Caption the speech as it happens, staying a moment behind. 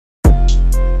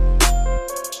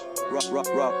rock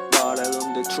bottle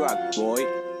on the track, boy.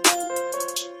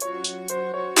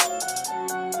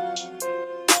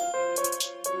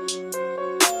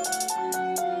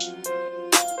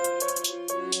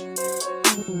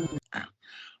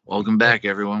 Welcome back,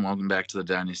 everyone. Welcome back to the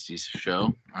Dynasty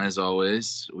Show. As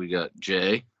always, we got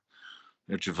Jay,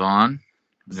 we got Javon,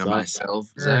 we got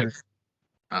myself, Zach.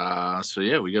 So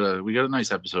yeah, we got a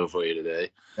nice episode for you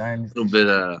today. A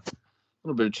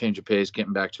little bit of change of pace,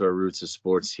 getting back to our roots of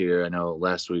sports here. I know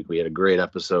last week we had a great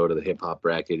episode of the Hip Hop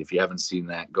Bracket. If you haven't seen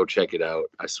that, go check it out.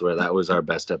 I swear that was our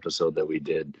best episode that we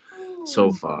did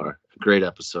so far. Great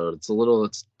episode. It's a little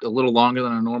longer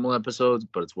than our normal episodes,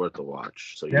 but it's worth the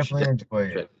watch. So you definitely should enjoy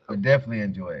it. I definitely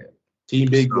enjoy it. Team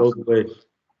Big goes away.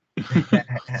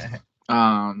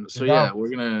 So yeah, we're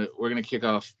gonna kick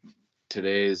off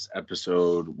today's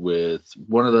episode with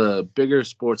one of the bigger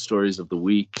sports stories of the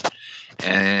week,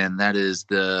 and that is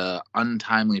the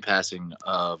untimely passing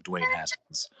of Dwayne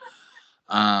Haskins.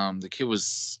 The kid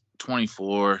was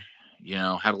 24,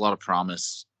 had a lot of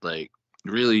promise, like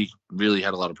really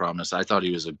had a lot of promise. I thought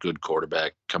he was a good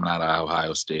quarterback coming out of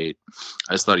Ohio State.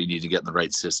 I just thought he needed to get in the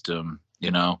right system,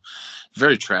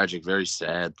 very tragic, very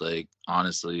sad. Like,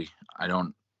 honestly,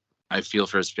 I feel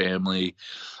for his family.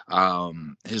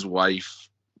 His wife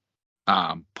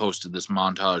posted this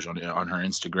montage on her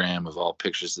Instagram of all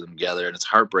pictures of them together, and it's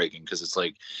heartbreaking because it's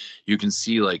like you can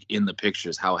see like in the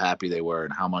pictures how happy they were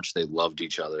and how much they loved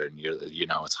each other, and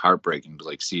it's heartbreaking to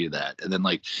like see that. And then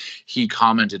like he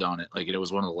commented on it, like it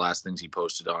was one of the last things he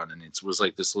posted on, and it was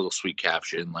like this little sweet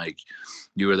caption like,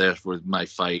 "You were there for my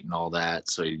fight and all that,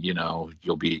 so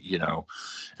you'll be and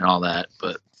all that."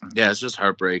 But yeah, it's just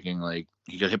heartbreaking. Like,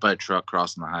 he got hit by a truck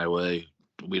crossing the highway.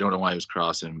 We don't know why he was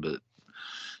crossing, but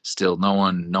still, no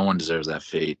one deserves that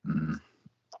fate. And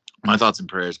my thoughts and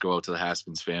prayers go out to the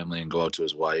Haskins family and go out to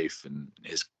his wife and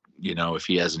his, if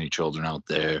he has any children out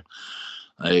there.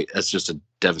 Like, that's just a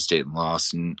devastating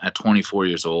loss. And at 24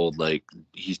 years old, like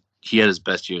he had his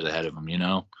best years ahead of him,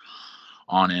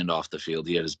 on and off the field.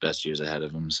 He had his best years ahead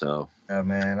of him. So, yeah,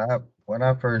 man, when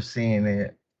I first seen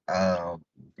it,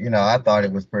 I thought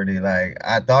it was pretty,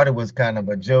 I thought it was kind of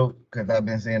a joke because I've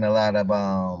been seeing a lot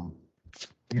of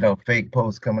fake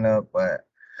posts coming up, but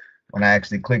when I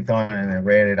actually clicked on it and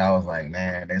read it, I was like,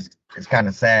 man, it's kind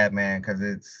of sad, man, because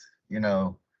it's, you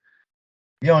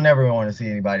don't ever want to see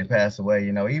anybody pass away,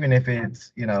 even if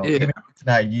it's, even if it's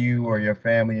not you or your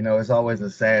family, it's always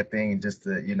a sad thing just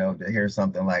to, to hear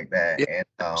something like that. Yeah, and,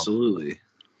 absolutely.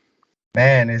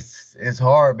 Man, it's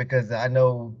hard because I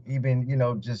know even,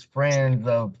 just friends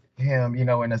of him,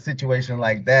 in a situation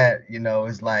like that,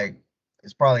 it's like,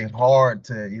 it's probably hard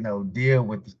to, deal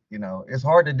with, it's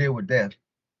hard to deal with death,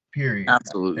 period.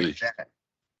 Absolutely.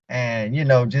 And,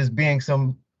 just being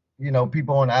some,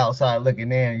 people on the outside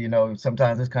looking in,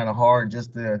 sometimes it's kind of hard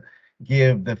just to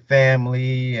give the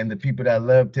family and the people that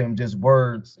loved him just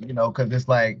words, because it's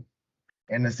like,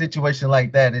 in a situation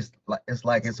like that,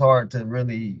 it's hard to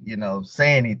really,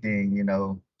 say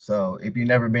anything, So if you've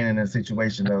never been in a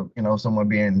situation of, someone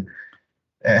being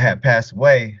had passed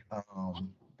away,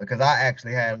 because I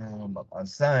actually had a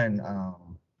son.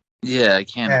 Yeah, I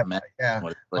can't imagine. Yeah,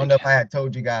 I don't know if I had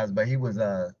told you guys, but he was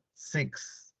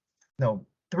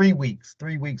 3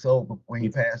 weeks old when he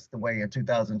passed away in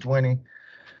 2020.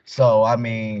 So I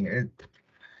mean,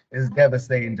 it's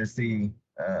devastating to see.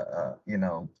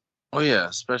 Oh yeah,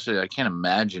 especially I can't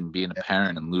imagine being a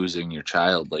parent and losing your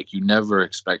child. Like, you never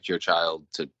expect your child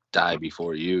to die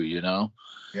before you,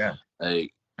 Yeah.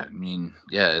 Like, I mean,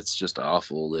 yeah, it's just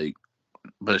awful. Like,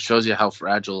 but it shows you how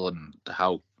fragile and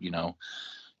how,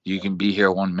 you can be here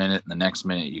 1 minute and the next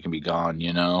minute you can be gone,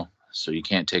 So you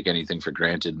can't take anything for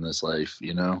granted in this life,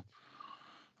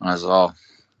 That's all.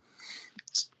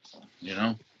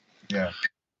 Yeah.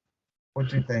 What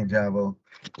do you think, Javo?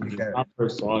 When I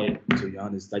first saw it, to be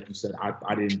honest, like you said,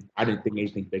 I didn't think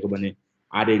anything big about it.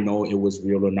 I didn't know it was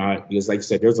real or not because, like you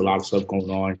said, there's a lot of stuff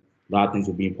going on. A lot of things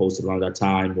were being posted around that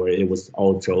time where it was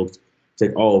all jokes. It's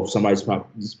like, oh, somebody's probably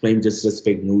maybe just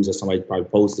fake news or somebody probably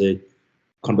posted.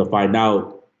 Come to find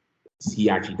out, he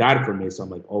actually died from it. So I'm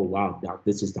like, oh wow, now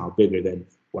this is now bigger than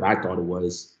what I thought it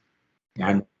was.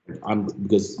 Yeah. I'm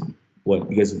because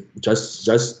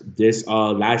just this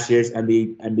last year's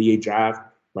NBA draft,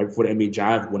 right before the NBA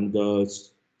draft, one of the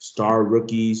star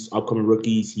rookies, upcoming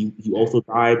rookies, he also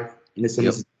died in a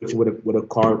similar situation with a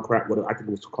car crash. I think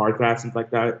it was a car crash, something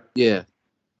like that. Yeah.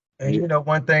 And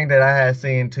one thing that I had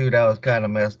seen too that was kind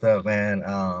of messed up, man.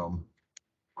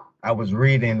 I was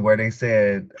reading where they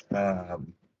said a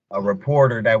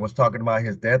reporter that was talking about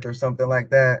his death or something like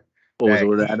that. What was it?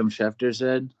 What Adam Schefter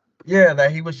said? Yeah,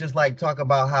 that he was just like talking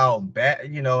about how bad,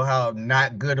 how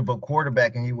not good of a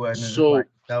quarterback and he was. And it's just like,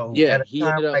 So no, yeah, at a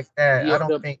time like that, I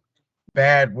don't think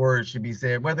bad words should be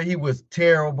said, whether he was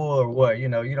terrible or what. You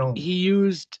don't.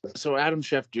 Adam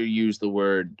Schefter used the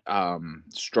word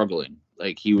struggling.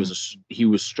 Like he Mm. was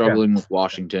Yeah, struggling with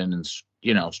Washington and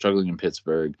struggling in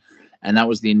Pittsburgh. And that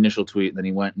was the initial tweet. Then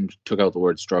he went and took out the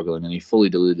word struggling, and he fully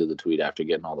deleted the tweet after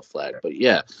getting all the flag. But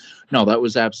yeah, no, that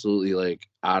was absolutely like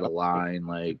out of line.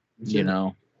 Like,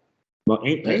 But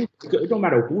it don't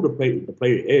matter who the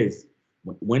player is.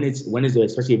 When it's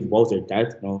especially if it involves their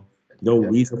death, no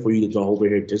reason for you to go over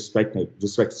here disrespect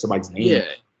somebody's name. Yeah.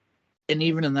 And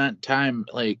even in that time,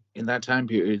 like in that time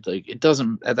period, like it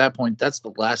doesn't at that point, that's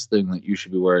the last thing that you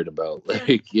should be worried about.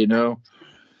 Like,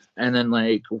 And then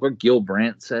like what Gil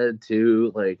Brandt said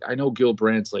too, like I know Gil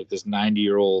Brandt's like this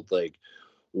 90-year-old like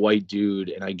white dude,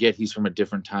 and I get he's from a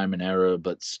different time and era,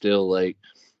 but still like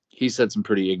he said some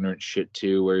pretty ignorant shit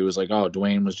too, where he was like, "Oh,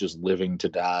 Dwayne was just living to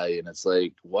die," and it's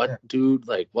like, what, dude?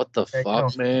 Like, what the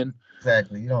fuck, man?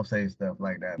 Exactly. You don't say stuff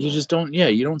like that. You just don't. Yeah,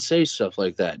 you don't say stuff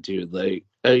like that, dude. Like,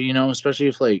 especially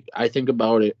if like I think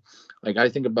about it,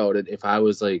 if I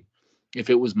was like, if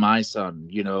it was my son,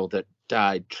 that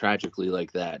died tragically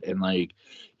like that, and like,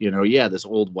 this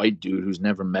old white dude who's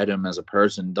never met him as a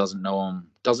person, doesn't know him,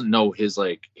 doesn't know his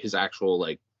like his actual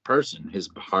like person, his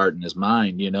heart and his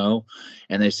mind,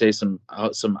 and they say some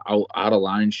out of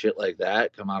line shit like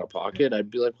that, come out of pocket,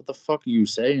 I'd be like, what the fuck are you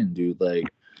saying, dude? Like,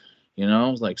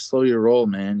 like slow your roll,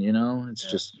 man. It's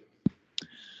just,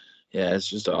 it's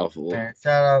just awful. Man,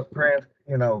 shout out prayers,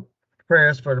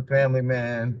 prayers for the family,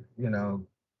 man.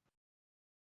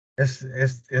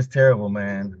 It's terrible,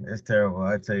 man. It's terrible.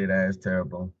 I tell you that it's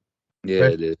terrible. Yeah,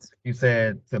 it is. You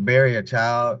said to bury a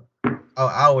child. Oh,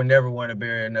 I would never want to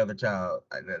bury another child.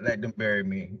 Let them bury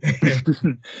me.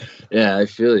 Yeah, I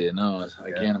feel you. No,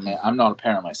 I can't imagine. I'm not a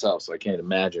parent myself, so I can't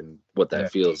imagine what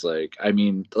that feels like. I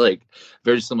mean, like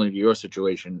very similar to your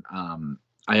situation.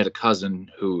 I had a cousin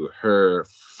who her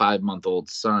 5-month-old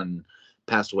son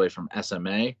passed away from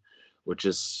SMA, which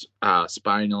is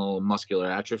spinal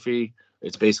muscular atrophy.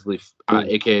 It's basically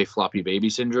AKA floppy baby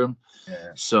syndrome.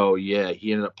 Yeah. So yeah,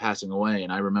 he ended up passing away,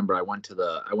 and I remember I went to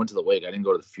the wake. I didn't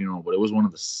go to the funeral, but it was one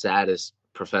of the saddest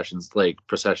processions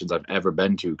I've ever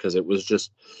been to, because it was this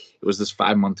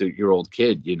 5-month-old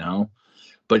kid,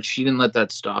 but she didn't let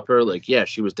that stop her. Like, yeah,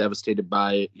 she was devastated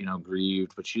by it,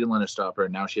 grieved, but she didn't let it stop her.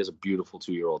 And now she has a beautiful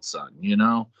 2-year-old son,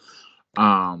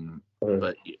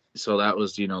 but so that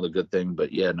was, the good thing.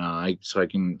 But yeah, no, I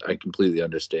completely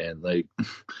understand. Like,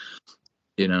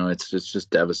 it's just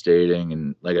devastating.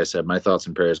 And like I said, my thoughts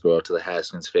and prayers go out to the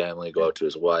Haskins family, go out to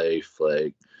his wife,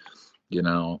 like,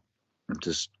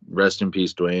 just rest in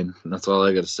peace, Dwayne. That's all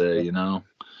I got to say, And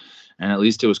at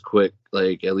least it was quick.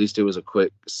 Like, at least it was a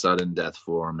quick, sudden death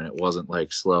for him, and it wasn't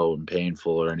like slow and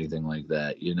painful or anything like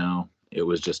that. It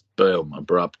was just boom,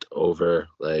 abrupt, over.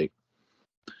 Like,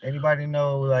 anybody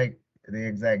know like the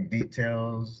exact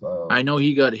details? I know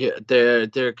he got hit.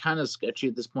 They're kind of sketchy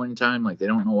at this point in time. Like, they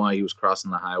don't know why he was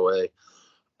crossing the highway,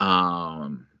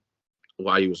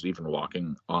 why he was even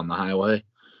walking on the highway.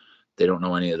 They don't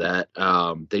know any of that.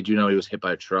 They do know he was hit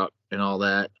by a truck and all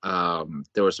that.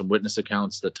 There were some witness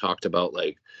accounts that talked about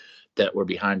like that were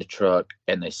behind a truck,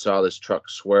 and they saw this truck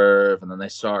swerve, and then they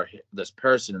saw this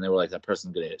person, and they were like, that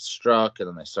person's gonna get struck, and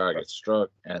then they saw it get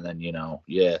struck, and then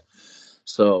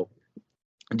So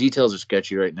details are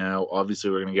sketchy right now. Obviously,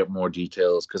 we're gonna get more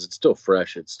details because it's still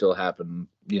fresh. It still happened,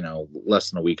 less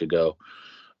than a week ago.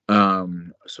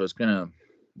 So it's gonna,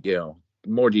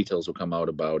 more details will come out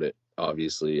about it,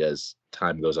 obviously, as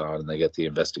time goes on and they get the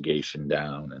investigation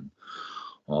down and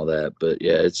all that. But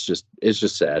yeah, it's just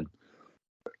sad.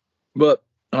 But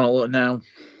now,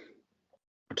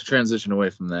 to transition away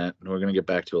from that, we're gonna get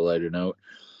back to a lighter note.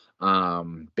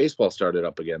 Baseball started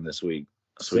up again this week,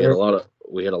 so we had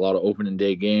a lot of opening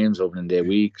day games, opening day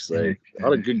weeks, like a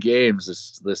lot of good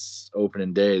games this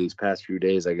opening day. These past few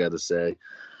days, I gotta say.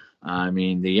 I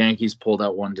mean, the Yankees pulled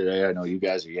out one today. I know you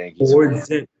guys are Yankees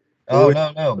fans. Oh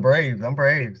no, Braves. I'm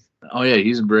Braves. Oh yeah,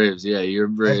 he's Braves. Yeah, you're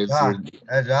Braves.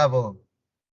 That's Javo.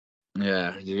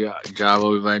 Yeah,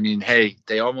 Javo. I mean, hey,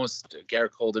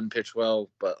 Garrett Cole didn't pitch well,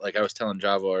 but like I was telling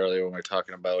Javo earlier when we were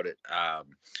talking about it,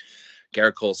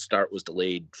 Garrett Cole's start was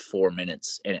delayed 4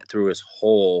 minutes, and it threw his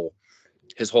whole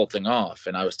thing off.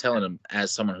 And I was telling him,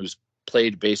 as someone who's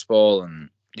played baseball and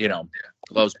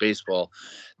loves baseball,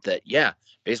 that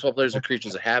baseball players are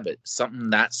creatures of habit. Something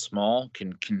that small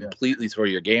can completely throw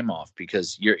your game off,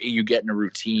 because you get in a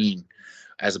routine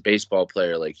as a baseball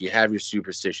player. Like, you have your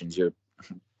superstitions.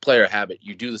 player habit.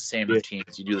 You do the same Yeah.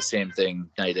 routines. You do the same thing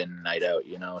night in and night out,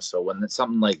 So when it's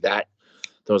something like that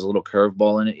throws a little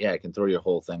curveball in it, yeah, it can throw your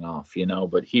whole thing off,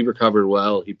 But he recovered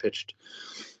well. He pitched.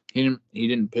 He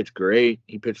didn't pitch great.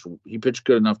 He pitched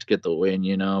good enough to get the win,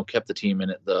 Kept the team in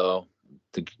it though.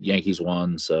 The Yankees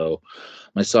won, so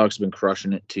my Sox have been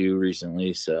crushing it too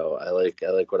recently. So I like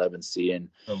what I've been seeing.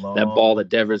 That ball that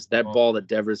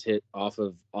Devers hit off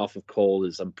of Cole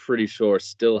is, I'm pretty sure,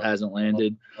 still hasn't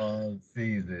landed.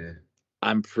 Season.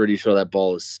 I'm pretty sure that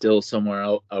ball is still somewhere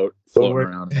out floating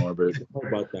around in orbit. Don't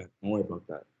worry about that. Don't worry about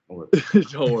that.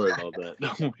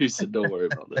 Don't worry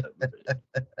about that.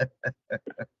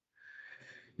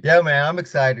 Yeah, man, I'm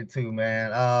excited too,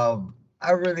 man.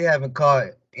 I really haven't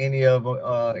caught any of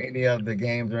the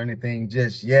games or anything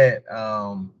just yet.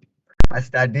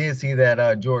 I did see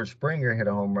that George Springer hit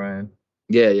a home run.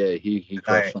 Yeah, he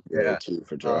crushed one too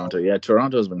for Toronto. Yeah,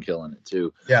 Toronto's been killing it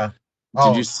too. Yeah.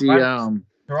 Did you see?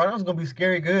 Toronto's gonna be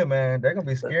scary good, man. They're gonna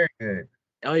be scary good.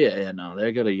 Oh yeah, no,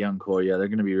 they got a young core. Yeah, they're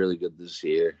gonna be really good this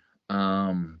year.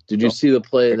 Did you see the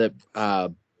play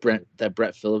that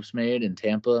Brett Phillips made in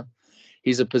Tampa?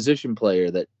 He's a position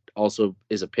player that also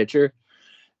is a pitcher.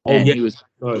 And he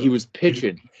was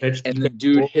pitching, and the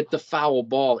dude hit the foul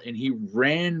ball, and he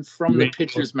ran from the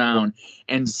pitcher's mound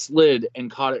and slid and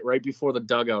caught it right before the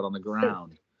dugout on the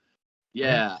ground.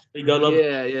 Yeah.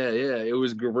 It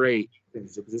was great.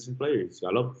 He's a position players.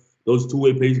 I love those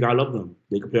two-way players. I love them.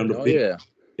 They can play on the field. Yeah.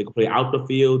 They can play out the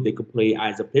field. They can play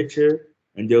as a pitcher,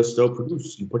 and they'll still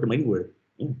produce. You put them anywhere.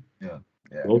 Yeah.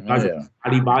 Those guys are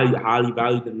highly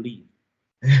valued in the league.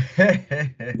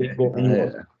 They go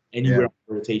anywhere. Anywhere on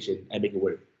rotation and make it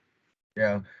work.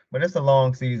 Yeah, but it's a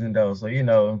long season though, so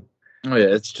Oh yeah,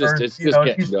 it's just getting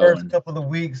going. These first couple of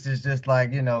weeks is just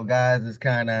like guys is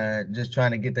kind of just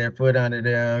trying to get their foot under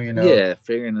them, Yeah,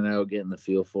 figuring it out, getting the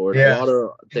feel for it. Yeah.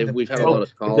 We've had a lot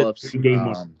of call-ups. 30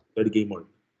 game mark.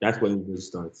 That's when it really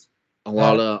starts. A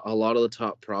lot of the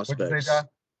top prospects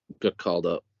got called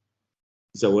up.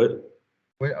 So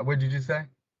what did you say?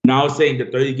 No, I was saying the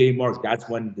 30-game mark. That's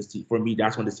when the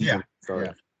season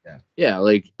starts. Yeah,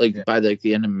 like by the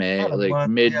end of May, like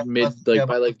mid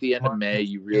by like the end of May,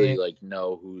 you really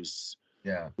know who's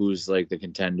like the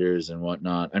contenders and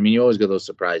whatnot. I mean, you always get those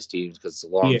surprise teams because it's a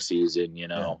long season,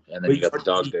 and then you got the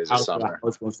dog days of summer.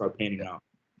 It's going to start panning out.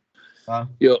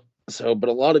 So, but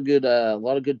a lot of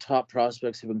good top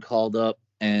prospects have been called up,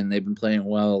 and they've been playing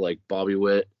well. Like Bobby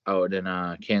Witt out in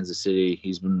Kansas City,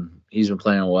 he's been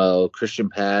playing well. Christian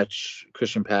Patch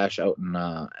out in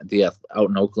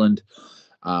Oakland.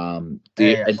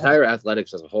 The entire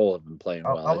Athletics as a whole have been playing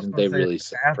well. I think they really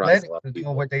surprised a lot of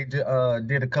people. What they did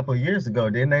a couple of years ago,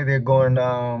 didn't they? They're going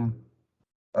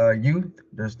youth.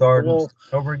 They're starting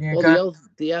over again. Well,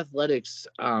 the Athletics.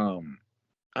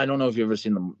 I don't know if you've ever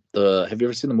seen have you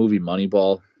ever seen the movie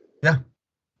Moneyball? Yeah.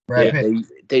 Right. Yeah,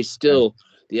 they still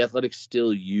the Athletics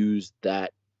still use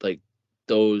that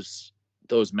those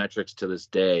metrics to this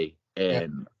day,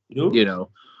 and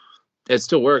it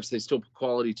still works. They still put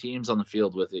quality teams on the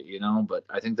field with it, but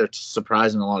I think they're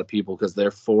surprising a lot of people because they're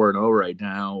 4-0 right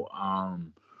now.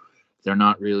 They're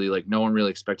not really no one really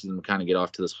expected them to kind of get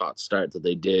off to this hot start that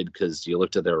they did, because you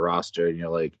looked at their roster and you're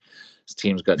like, this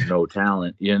team's got no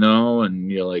talent,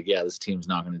 and you're like, yeah, this team's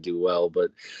not going to do well.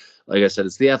 But like I said,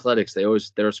 it's the Athletics.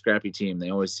 They're a scrappy team. They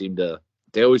always seem to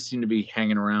be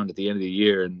hanging around at the end of the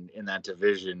year in that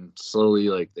division.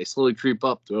 They slowly creep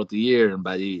up throughout the year, and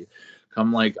by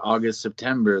come August,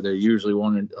 September, they're usually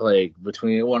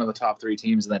between one of the top 3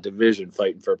 teams in that division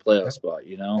fighting for a playoff spot,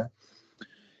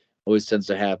 Always tends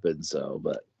to happen. So,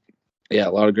 but yeah, a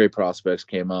lot of great prospects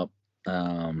came up. It's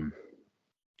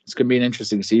going to be an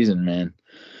interesting season, man.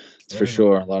 It's for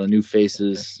sure. A lot of new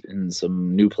faces in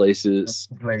some new places.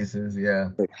 Yeah.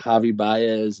 Like Javi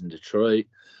Baez in Detroit.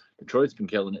 Detroit's been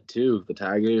killing it too. The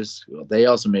Tigers, they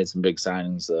also made some big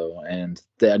signings though, and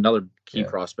another key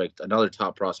prospect, another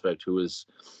top prospect who was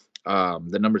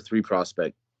the number 3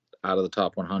 prospect out of the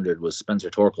top 100 was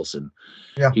Spencer Torkelson.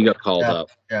 Yeah, he got called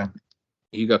up. Yeah,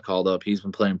 he got called up. He's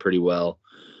been playing pretty well.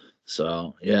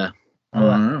 So yeah, I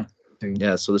don't know.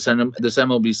 Yeah, so this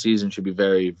MLB season should be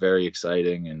very, very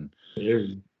exciting, and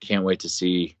can't wait to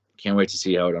see how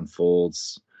it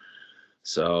unfolds.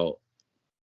 So.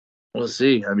 We'll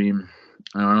see. I mean,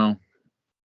 I don't know.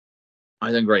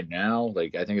 I think right now, I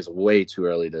think it's way too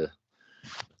early to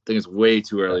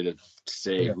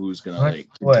say who's gonna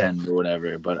contend or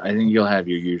whatever. But I think you'll have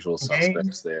your usual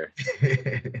suspects there.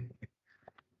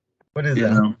 What is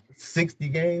that? 60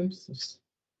 games? It's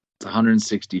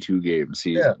 162 game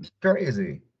season. Yeah,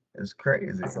 crazy. It's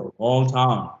crazy. That's a long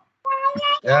time.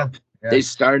 Yeah. Yeah. They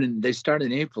start in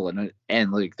April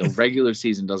and like the regular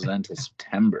season doesn't end until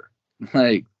September.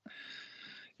 Like,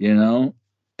 you know,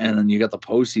 and then you got the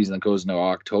postseason that goes into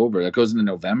October, that goes into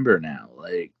November now.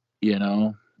 Like, you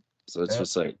know, so it's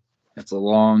just like it's a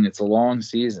long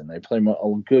season. They play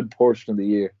a good portion of the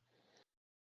year.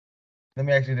 Let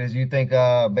me ask you this: you think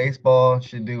baseball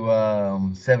should do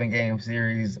 7-game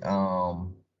series at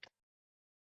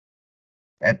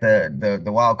the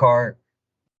wild card?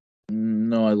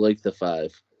 No, I like the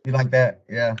 5. You like that?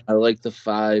 Yeah. I like the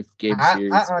 5-game I series in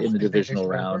the honestly think they divisional should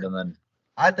do round, 3. and then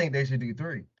I think they should do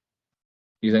 3.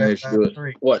 you think they Best should out do of it?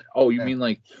 3. What? Oh, you Yeah. mean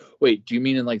like? Wait, do you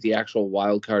mean in like the actual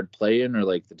wild card play-in or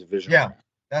like the divisional? Yeah,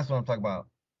 that's what I'm talking about.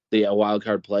 The wild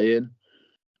card play-in,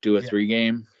 do a Yeah.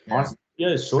 3-game. Yeah. Honestly,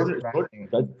 yeah, shorter. That's what I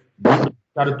think. That,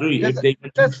 out of 3. Because If they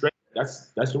win 2 that's straight,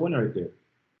 that's the winner right there.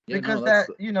 Yeah, because no, that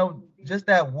just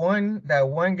that one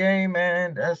game,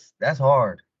 man, that's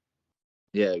hard.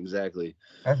 Yeah, exactly.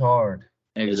 That's hard.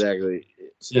 Exactly.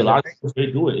 See, a lot of people they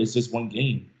do it. It's just one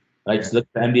game. Like look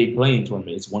at the NBA playing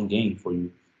tournament. It's one game for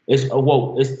you. It's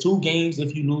it's 2 games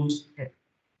if you lose.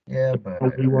 Yeah, but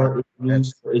If you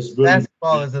lose, it's really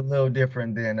basketball is a little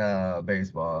different than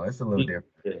baseball. It's a little different.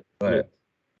 Yeah. But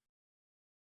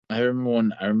I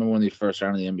remember when the first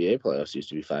round of the NBA playoffs used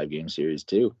to be 5-game series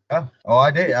too.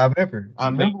 I did. I remember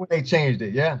when they changed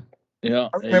it. Yeah. Yeah,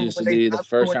 I it remember used to when be I the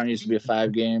first remember round used to be a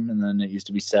 5-game, and then it used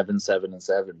to be 7, 7, and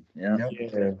 7. Yeah.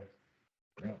 Yep.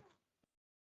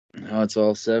 Now it's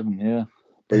all 7. Yeah.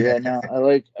 But yeah, no,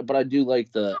 I do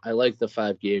like the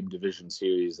 5-game division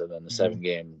series, and then the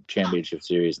 7-game championship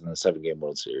series, and then the 7-game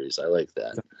World Series. I like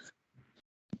that.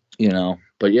 You know,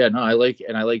 but yeah, no, I like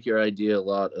your idea a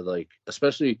lot of like,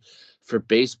 especially for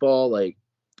baseball, like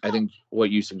I think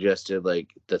what you suggested, like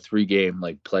the 3-game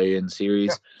like play-in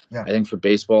series. Yeah. I think for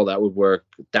baseball that would work.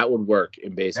 That would work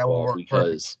in baseball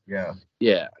because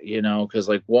you know, because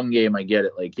like one game I get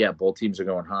it, like both teams are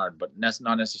going hard, but that's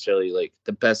not necessarily like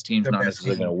the best team's not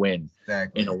necessarily going to win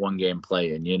in a 1-game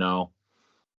play-in, you know.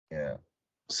 Yeah.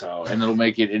 So, and it'll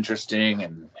make it interesting,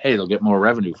 and hey, they'll get more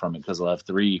revenue from it because they'll have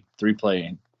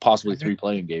possibly 3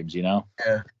 playing games, you know.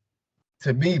 Yeah.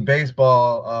 To me,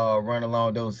 baseball run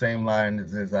along those same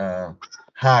lines as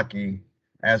hockey,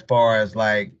 as far as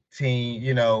like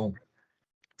teams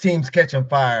catching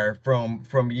fire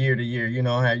from year to year. You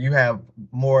know how you have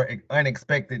more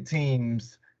unexpected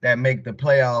teams that make the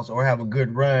playoffs or have a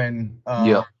good run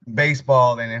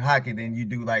baseball and in hockey than you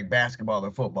do like basketball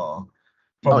or football.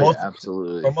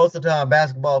 Absolutely. For most of the time,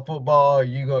 basketball, football,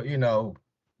 you know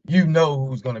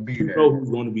who's going to be there. You know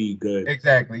who's going to be good.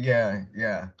 Exactly. Yeah.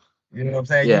 You know what I'm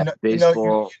saying? Yeah,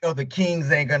 baseball. You know the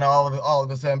Kings ain't gonna all of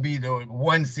a sudden be the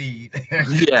 1 seed.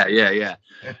 Yeah.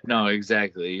 No,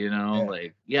 exactly. You know,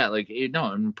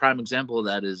 and prime example of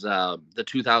that is the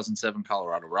 2007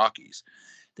 Colorado Rockies.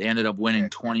 They ended up winning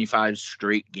 25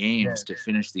 straight games to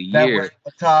finish the year.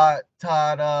 Todd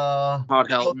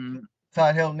Helton.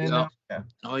 Todd Helton in them. Yeah.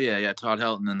 Oh yeah, Todd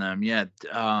Helton and them. Yeah.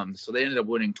 So they ended up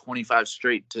winning 25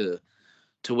 straight to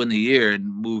win the year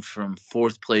and moved from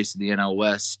 4th place in the NL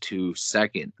West to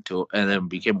 2nd and then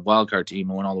became a wild card team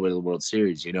and went all the way to the World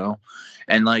Series, you know?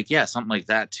 And something like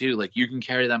that too. Like you can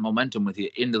carry that momentum with you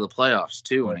into the playoffs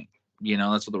too. And you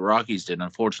know, that's what the Rockies did.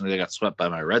 Unfortunately, they got swept by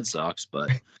my Red Sox,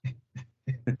 but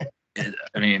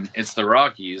I mean, it's the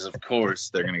Rockies, of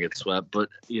course they're going to get swept, but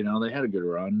you know, they had a good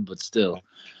run, but still.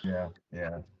 Yeah.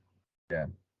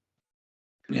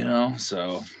 You know,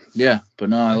 so yeah, but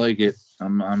no, I like it.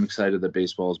 I'm excited that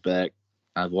baseball's back.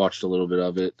 I've watched a little bit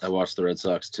of it. I watched the Red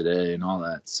Sox today and all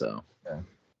that. So,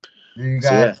 you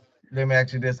guys, let me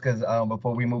ask you this because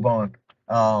before we move on,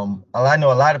 I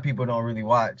know a lot of people don't really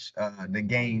watch the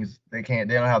games. They don't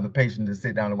have the patience to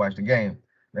sit down and watch the game.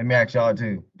 Let me ask y'all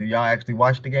too. Do y'all actually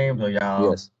watch the games or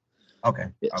y'all? Yes. Okay.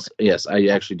 Yes, I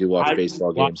actually do watch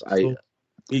baseball games.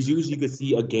 It's usually you could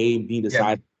see a game being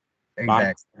decided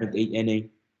by the 8th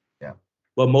inning. Yeah.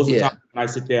 But most of the time when I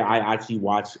sit there, I actually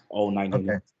watch all 9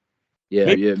 innings.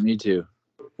 Yeah, me too.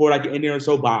 For like an inning or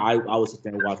so, but I would sit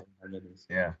there and watch 9 innings.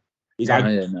 Yeah.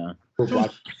 No.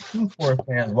 Sports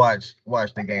fans watch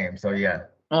the game, so yeah.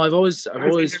 Oh, I've always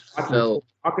felt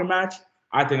soccer match.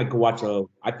 I think I could watch a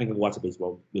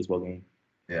baseball game.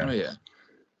 Yeah. Oh yeah.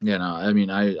 Yeah, no, I mean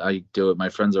I do it. My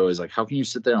friends are always like, how can you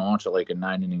sit there and watch like a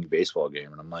 9-inning baseball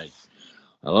game? And I'm like,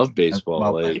 I love baseball.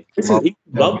 I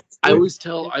always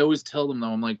tell them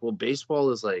though, I'm like, well,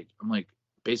 baseball is like,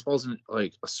 baseball's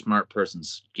like a smart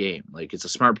person's game. Like it's a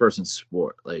smart person's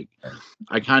sport. Like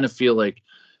I kind of feel like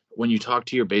when you talk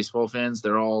to your baseball fans,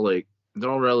 they're all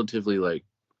relatively like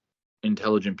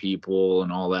intelligent people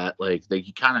and all that. Like I think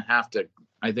you kind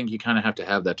of have to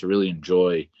have that to really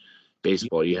enjoy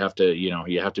baseball. You have to,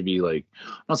 you have to be like,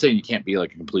 I'm not saying you can't be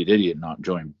like a complete idiot and not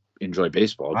enjoy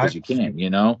baseball, because you can,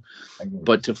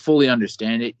 but to fully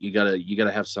understand it, you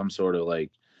gotta have some sort of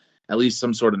like, at least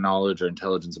some sort of knowledge or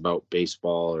intelligence about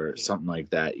baseball or something like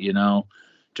that,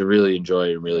 to really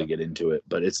enjoy and really get into it.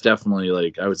 But it's definitely,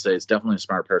 like, I would say it's definitely a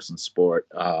smart person's sport.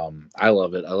 I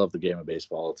love it. I love the game of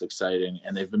baseball. It's exciting,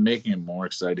 and they've been making it more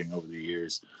exciting over the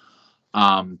years.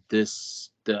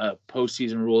 The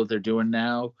postseason rule that they're doing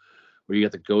now, where you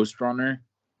got the ghost runner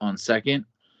on second.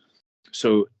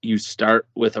 So you start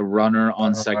with a runner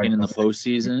on second in the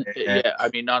postseason. Yeah, I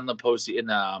mean, not in the postseason.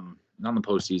 Not in the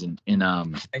postseason. In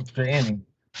extra inning.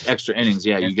 Extra innings.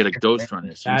 Yeah, you get a ghost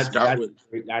runner. So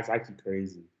that's actually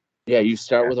crazy. Yeah, you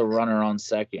start with a runner on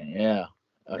second. Yeah,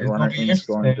 a runner in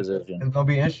scoring position. It's gonna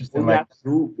be interesting. What you have to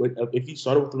do, if you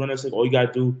started with the runner, all you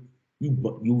gotta do,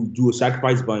 you do a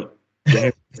sacrifice bunt, get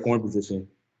in scoring position,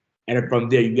 and then from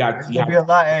there you got. It's gonna be a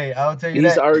lot. Hey, I'll tell you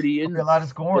He's already in. A lot of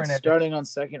scoring. Starting on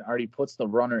second already puts the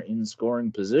runner in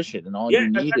scoring position, and all you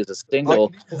need is a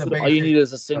single. All you need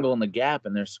is a single in the gap,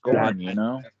 and they're scoring.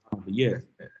 Yeah.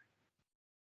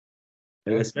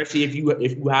 And especially if you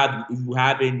have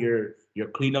in your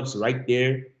cleanups right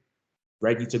there,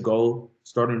 ready to go,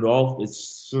 starting it off,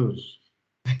 it's oh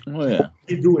yeah. What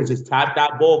you do is just tap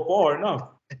that ball far enough.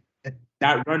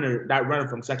 That runner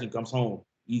from second comes home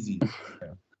easy.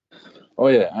 Oh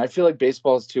yeah, I feel like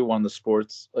baseball is too one of the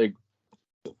sports, like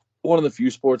one of the few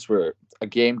sports where a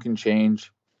game can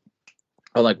change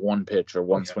on like one pitch or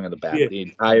one swing of the bat. Yeah.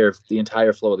 The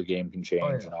entire flow of the game can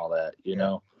change and all that,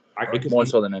 more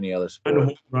so than any other sport. A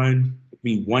home run, it could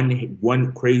be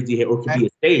one crazy hit, or it could be a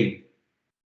save.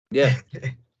 Yeah,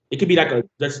 it could be like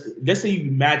let's say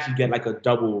you match, you get like a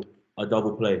double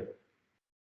play.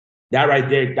 That right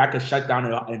there, that could shut down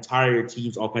an entire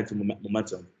team's offensive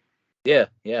momentum. Yeah,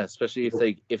 especially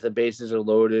if the bases are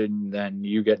loaded and then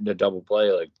you get into double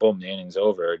play, like boom, the inning's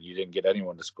over. You didn't get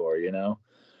anyone to score,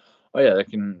 Oh yeah, that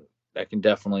can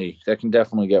definitely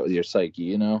get with your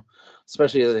psyche,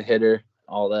 especially as a hitter,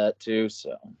 all that too.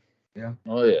 So yeah.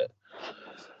 Oh yeah.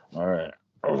 All right.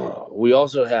 We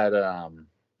also have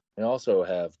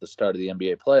the start of the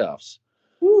NBA playoffs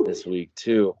this week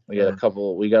too. We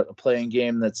got a playing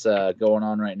game that's going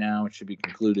on right now. It should be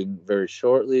concluding very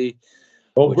shortly.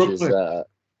 Go Brooklyn.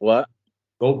 What?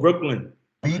 Go Brooklyn.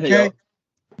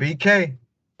 BK.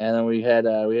 And then we had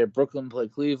Brooklyn play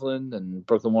Cleveland, and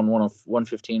Brooklyn won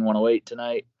 115-108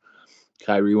 tonight.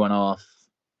 Kyrie went off.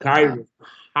 Kyrie was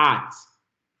hot.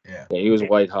 Yeah, he was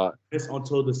white hot. This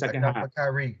until the second half.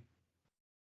 Kyrie.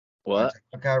 What?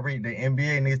 Kyrie. The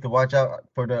NBA needs to watch out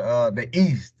for the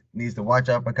East needs to watch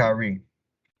out for Kyrie.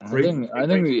 I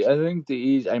think the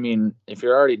East. I mean, if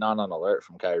you're already not on alert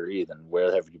from Kyrie, then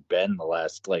where have you been the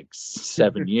last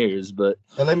 7 years? But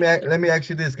so let me ask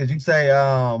you this, because you say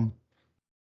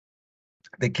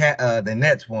the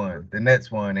Nets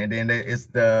won, and then it's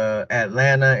the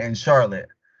Atlanta and Charlotte.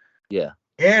 Yeah.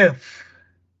 If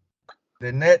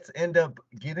the Nets end up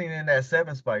getting in that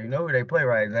 7th spot, you know who they play,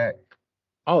 right, Zach?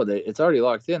 Oh, it's already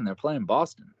locked in. They're playing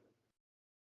Boston.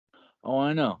 Oh,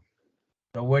 I know.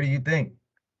 So what do you think?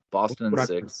 Boston in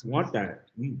 6. Want that?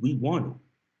 We won.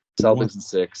 Celtics in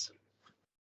 6.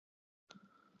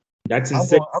 That's in I'm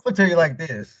 6. I'm gonna tell you like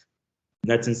this.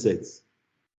 That's in 6.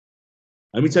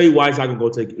 Let me tell you why it's not gonna go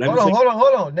take.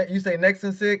 Hold on. You say next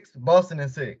in 6, Boston in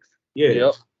 6. Yeah.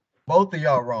 Yep. Both of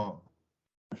y'all wrong.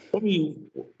 I mean,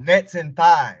 Nets in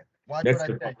 5. Watch what I tell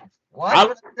you.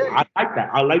 I like that.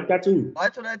 I like that too.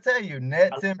 Watch what I tell you.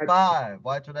 Nets in 5.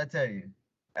 Watch what I tell you.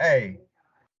 Hey,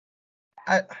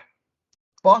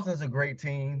 Boston's a great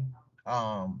team.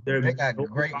 They got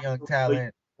great young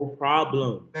talent. No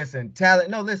problem. Listen, talent.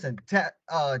 No, listen.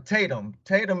 Tatum.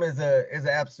 Tatum is an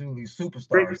absolutely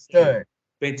superstar. Stud.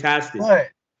 Fantastic. But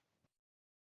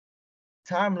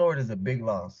Time Lord is a big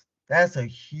loss. That's a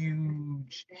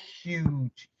huge,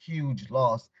 huge, huge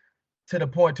loss, to the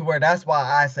point to where that's why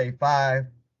I say 5.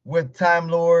 With Time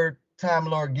Lord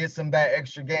gets him that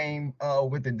extra game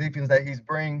with the defense that he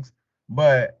brings.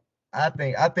 But I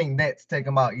think Nets take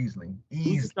him out easily.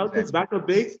 Who's the Celtics backup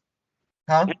big?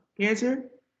 Huh? And cancer?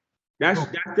 That's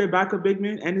their backup big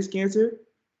man and his cancer?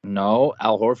 No,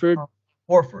 Al Horford.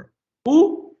 Horford.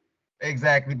 Who?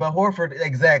 Exactly, but Horford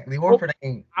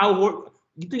ain't.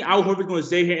 You think Al Horford's going to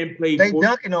stay here and play? They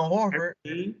dunking on Horford.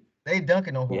 They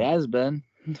dunking on Horford. He has been.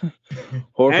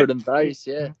 Horford and Theis,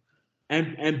 yeah.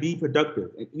 And be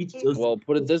productive. Well,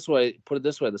 put it this way. The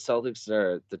Celtics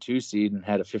are the 2 seed and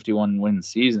had a 51-win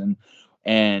season,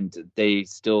 and they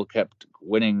still kept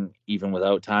winning even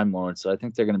without Time Lord. So I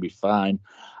think they're going to be fine.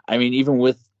 I mean, even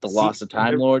with the loss of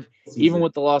Time Lord. Even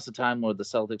with the loss of Time Lord, the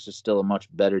Celtics are still a much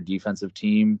better defensive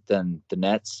team than the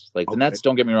Nets. Like the Nets,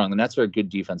 don't get me wrong, the Nets are a good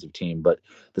defensive team, but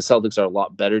the Celtics are a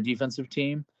lot better defensive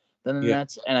team than the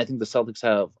Nets, and I think the Celtics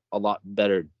have a lot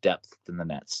better depth than the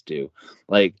Nets do.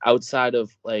 Like outside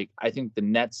of I think the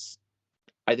Nets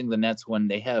when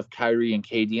they have Kyrie and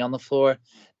KD on the floor,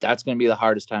 that's going to be the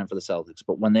hardest time for the Celtics.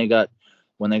 But when they got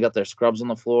their scrubs on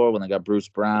the floor, when they got Bruce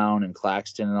Brown and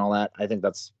Claxton and all that, I think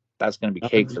that's going to be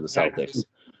cake for the Celtics.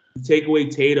 You take away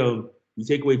Tatum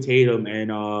and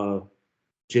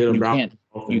Jaylen Brown.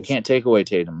 You can't take away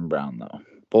Tatum and Brown though.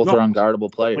 Both are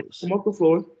unguardable players. Come off the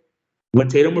floor. When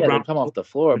Tatum and Brown come off the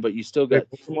floor, but you still got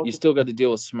to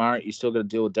deal with Smart. You still got to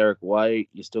deal with Derek White.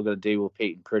 You still got to deal with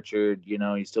Peyton Pritchard. You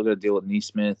know, you still got to deal with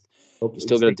Neesmith. You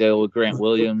still got to deal with Grant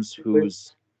Williams,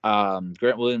 who's top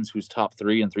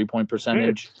 3 in 3-point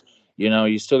percentage. You know,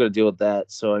 you still got to deal with that.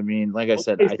 So I mean, like I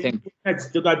said, I think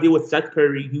still got to deal with Seth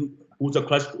Curry, who's a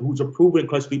proven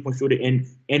clutch 3-point shooter in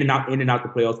and out the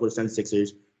playoffs for the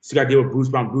 76ers. Still got to deal with Bruce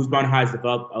Brown. Bruce Brown has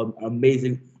developed an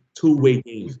amazing two-way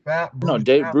game.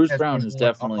 Bruce Brown has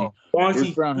definitely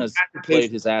played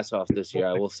his ass off this year.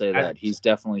 I will say that he's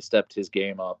definitely stepped his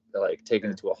game up,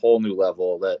 taken it to a whole new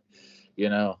level that, you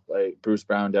know, Bruce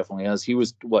Brown definitely has. He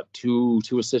was two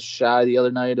assists shy the other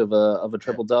night of a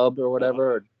triple dub or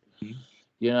whatever.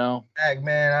 You know,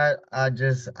 man, I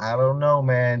don't know,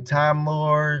 man. Time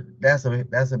Lord, that's a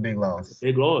big loss.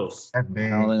 Big loss. That's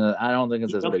big. I don't think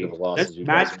it's as big of a loss as you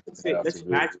guys.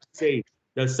 Let's say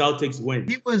the Celtics win.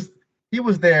 He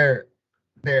was their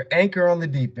anchor on the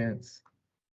defense.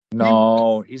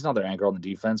 No, he's not their anchor on the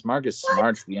defense. Marcus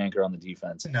Smart's the anchor on the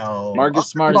defense. No, Marcus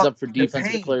Smart is up for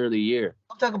Defensive Player of the Year.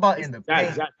 I'm talking about in the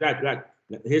paint. Jack.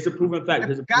 Here's a proven fact.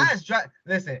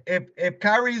 Listen, if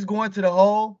Kyrie's going to the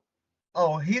hole,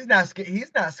 he's not scared.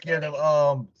 He's not scared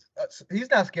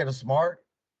of Smart.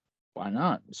 Why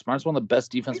not? Smart's one of the best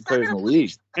defensive players in the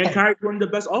league. And Kyrie's one of the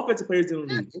best offensive players in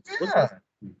the league. Yeah.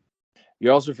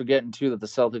 You're also forgetting, too, that the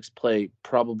Celtics play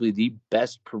probably the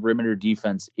best perimeter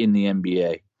defense in the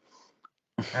NBA.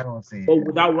 I don't see it. But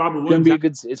without Robert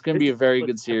Williams, it's going to be a very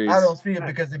good series. I don't see it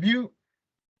because if you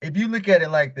look at it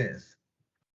like this,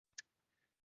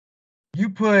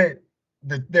 you put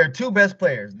their two best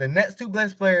players, the Nets' two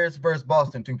best players versus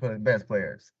Boston two best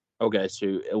players. Okay,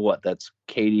 so what? That's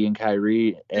KD and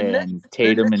Kyrie and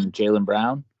Tatum and Jaylen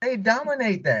Brown. They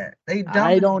dominate that.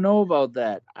 I don't know about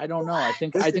that. I don't know. I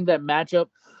think that matchup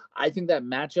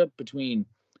between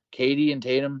KD and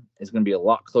Tatum is going to be a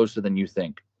lot closer than you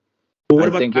think.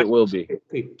 I think it will be.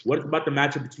 What about the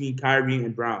matchup between Kyrie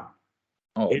and Brown?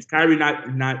 Oh, is Kyrie not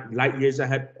light years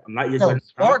ahead?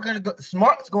 Smart's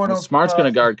going on. Smart's going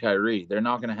to guard Kyrie. They're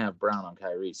not going to have Brown on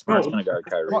Kyrie. Smart's going to guard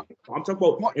Kyrie. I'm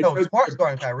talking about Smart's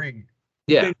guarding Kyrie.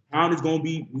 Yeah. You think Brown is going to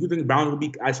be? You think Brown will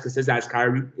be as consistent as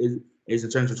Kyrie is in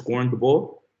terms of scoring the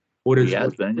ball? He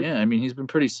has been. Yeah, I mean, he's been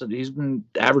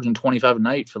averaging 25 a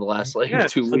night for the last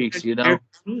 2 weeks. You know.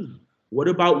 What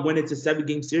about when it's a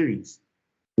 7-game series?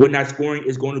 When that scoring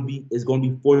is going to be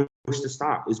forced to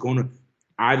stop. It's going to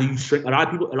either you shrink. A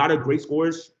lot of great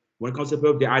scorers when it comes to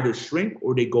playoffs, they either shrink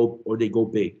or they go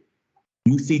big.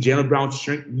 You see Jaylen Brown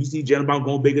shrink. You see Jaylen Brown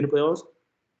going big in the playoffs.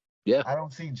 Yeah, I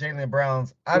don't see Jaylen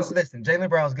Brown's. Jaylen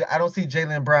Brown's good. I don't see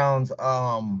Jaylen Brown's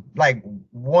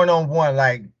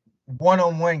one-on-one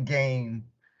game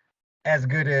as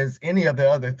good as any of the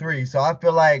other three. So I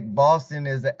feel like Boston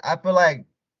is.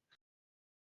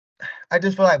 I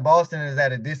just feel like Boston is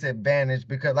at a disadvantage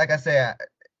because, like I said,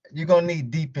 you're gonna need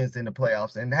defense in the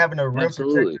playoffs, and having a rim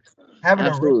protector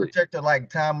like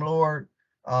Time Lord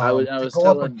to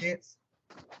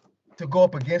go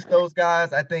up against those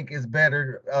guys, I think is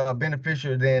better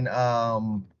beneficial than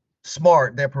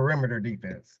Smart, their perimeter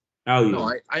defense. Oh yeah,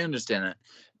 no, I understand that,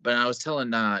 but I was telling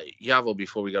Yavo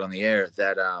before we got on the air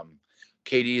that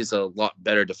KD is a lot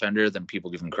better defender than people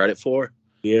give him credit for.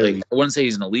 Yeah, I wouldn't say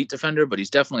he's an elite defender, but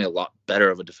he's definitely a lot better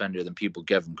of a defender than people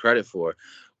give him credit for.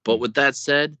 But with that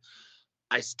said,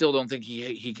 I still don't think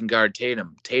he can guard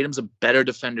Tatum. Tatum's a better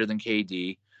defender than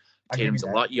KD. Tatum's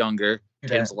a lot younger.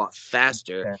 Tatum's a lot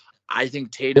faster. Yeah. I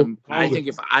think Tatum. I think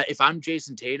if I'm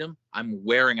Jason Tatum, I'm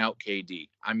wearing out KD.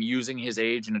 I'm using his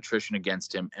age and attrition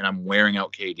against him, and I'm wearing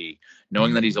out KD,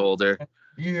 knowing that he's older.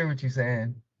 You hear what you're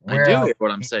saying? I do hear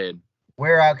what I'm saying.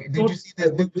 Did you see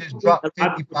this dude just drop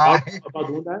 55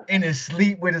 in his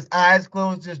sleep with his eyes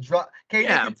closed? Just drop.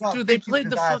 Dude, they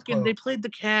played the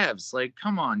Cavs. Like,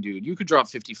 come on, dude. You could drop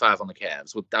 55 on the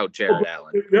Cavs without Jared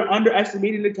Allen. You're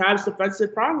underestimating the Cavs'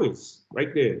 defensive prowess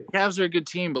right there. Cavs are a good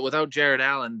team, but without Jared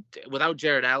Allen,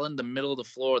 the middle of the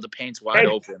floor, the paint's wide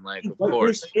open. Like, of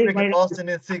course. Boston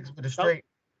in 6 with a straight.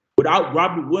 Without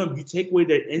Robert Williams, you take away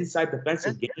their inside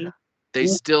defensive game. They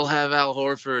still have Al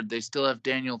Horford. They still have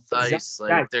Daniel Theis.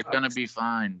 Like, they're going to be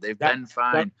fine. They've been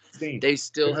fine. They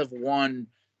still have won.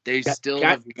 They still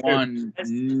have won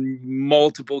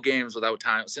multiple games without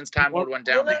time. Since Time Lord went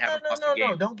down, they haven't lost a game.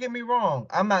 No. Don't get me wrong.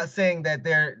 I'm not saying that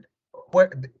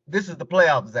this is the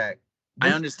playoffs, Zach. I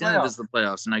understand that this is the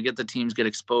playoffs, and I get the teams get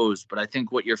exposed, but I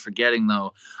think what you're forgetting,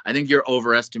 though, I think you're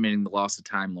overestimating the loss of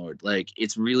Time Lord. Like,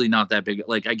 it's really not that big.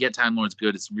 Like, I get Time Lord's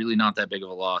good. It's really not that big of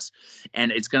a loss,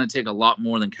 and it's going to take a lot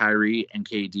more than Kyrie and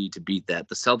KD to beat that.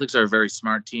 The Celtics are a very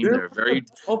smart team. They're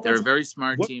a very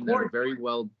smart team. They're very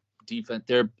well defense.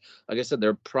 They're, like I said,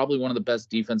 they're probably one of the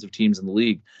best defensive teams in the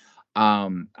league.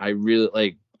 I really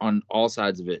like on all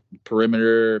sides of it,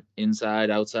 perimeter,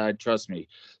 inside, outside. Trust me,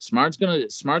 Smart's gonna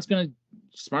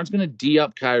D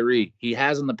up Kyrie. He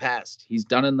has in the past. He's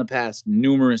done it in the past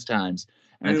numerous times,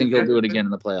 and I think he'll do it again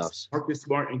in the playoffs. Marcus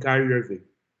Smart and Kyrie Irving.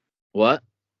 What?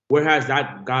 Where has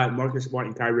that guy, Marcus Smart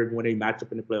and Kyrie Irving, when they match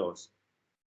up in the playoffs?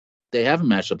 They haven't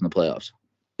matched up in the playoffs.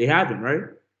 They haven't, right?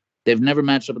 They've never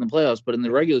matched up in the playoffs, but in the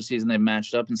regular season they've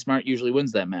matched up, and Smart usually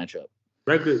wins that matchup.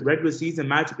 Regular season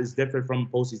matchup is different from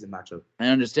postseason matchup. I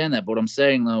understand that, but what I'm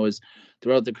saying though is,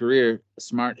 throughout the career,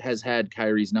 Smart has had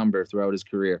Kyrie's number throughout his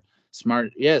career.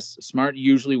 Smart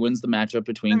usually wins the matchup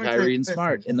between Kyrie and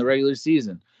Smart in the regular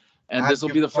season, and this will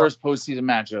be the first postseason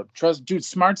matchup. Trust, dude,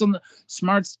 Smart's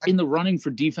in the running for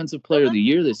Defensive Player of the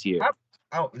Year this year.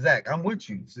 Zach, I'm with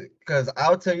you, because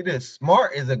I'll tell you this: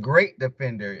 Smart is a great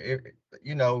defender.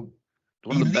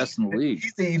 One of the best in the league.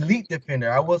 He's the elite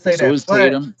defender. I will say so that. Is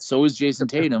Tatum. So is Jason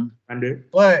Tatum.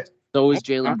 But so is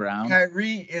Jaylen Brown.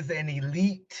 Kyrie is an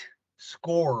elite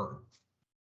scorer,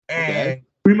 and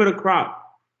cream of the crop.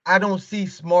 I don't see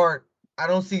Smart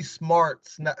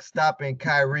not stopping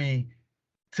Kyrie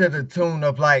to the tune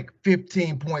of like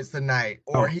 15 points a night,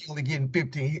 or he's only getting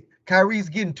 15. Kyrie's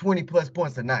getting 20 plus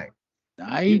points a night.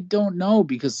 I don't know,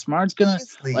 because Smart's gonna,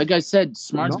 like I said,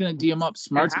 Smart's gonna D him up.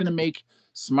 Smart's gonna make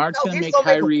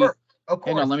Kyrie.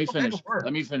 Hang on, let me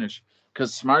finish.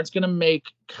 Because Smart's gonna make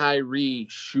Kyrie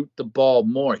shoot the ball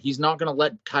more. He's not gonna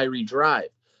let Kyrie drive.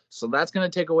 So that's gonna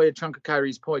take away a chunk of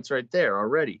Kyrie's points right there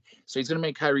already. So he's gonna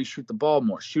make Kyrie shoot the ball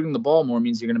more. Shooting the ball more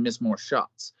means you're gonna miss more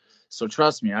shots. So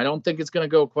trust me, I don't think it's gonna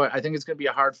go quite. I think it's gonna be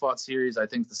a hard-fought series. I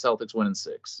think the Celtics win in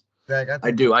 6.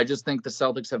 I do. I just think the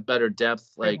Celtics have better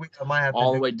depth, like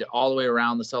all the way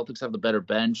around. The Celtics have the better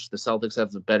bench. The Celtics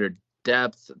have the better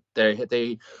depth.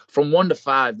 They from 1 to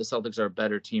 5, the Celtics are a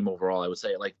better team overall. I would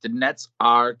say, like, the Nets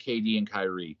are KD and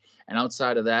Kyrie, and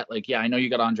outside of that, like, yeah, I know you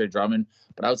got Andre Drummond,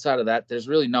 but outside of that, there's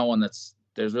really no one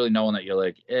that you're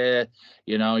like,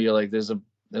 you're like, there's a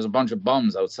bunch of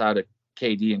bums outside of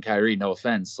KD and Kyrie. No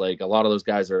offense, like, a lot of those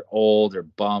guys are old or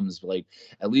bums, but like,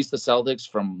 at least the Celtics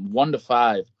from 1 to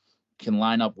 5 can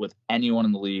line up with anyone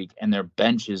in the league, and their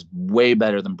bench is way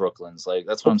better than Brooklyn's. Like,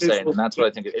 that's what I'm saying, and that's what I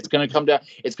think. It's going to come down.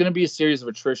 It's going to be a series of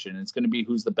attrition. It's going to be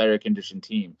who's the better conditioned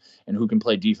team and who can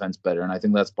play defense better, and I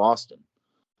think that's Boston.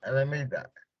 And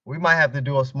we might have to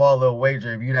do a small little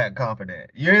wager if you're that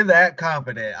confident. You're that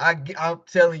confident. I'm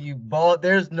telling you,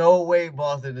 there's no way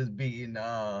Boston is beating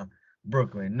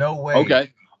Brooklyn. No way.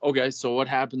 Okay. So what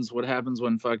happens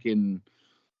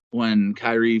when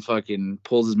Kyrie fucking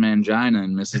pulls his mangina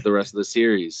and misses the rest of the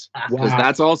series? Because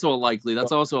that's also a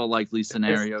likely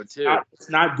scenario too. Let's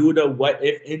not do the what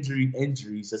if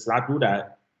injuries. Let's not do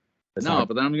that. But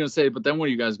then I'm gonna say, what are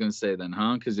you guys gonna say then,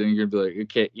 huh? Because then you're gonna be like,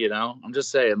 okay, I'm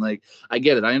just saying, like, I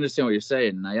get it, I understand what you're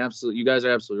saying, and you guys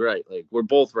are absolutely right. Like, we're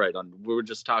both right we're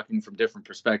just talking from different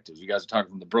perspectives. You guys are talking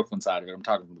from the Brooklyn side of it. I'm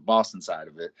talking from the Boston side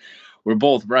of it. We're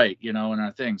both right, in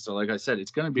our thing. So, like I said,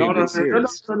 it's gonna be a good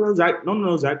series. No,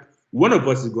 Zach. One of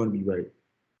us is going to be right.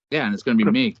 Yeah, and it's gonna be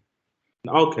me.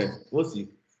 Okay, we'll see.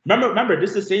 Remember, this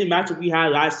is the same matchup we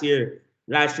had last year,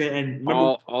 and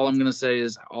all I'm gonna say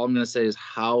is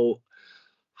how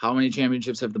many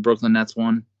championships have the Brooklyn Nets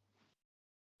won?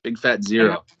 Big fat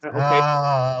 0. We're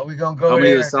gonna go. How many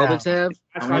there the Celtics now. have?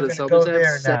 How many the Celtics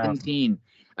have? 17.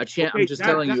 I'm just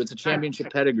telling you, it's a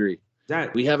championship pedigree.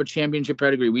 We have a championship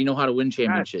pedigree. We know how to win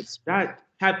championships.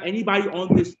 Have anybody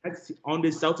on this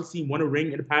Celtics team won a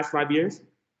ring in the past 5 years?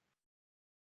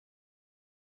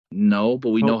 No, but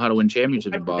we know how to win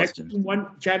championships in Boston. Won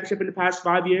championship in the past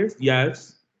 5 years?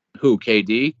 Yes. Who?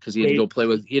 KD? Because he had to go play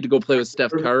with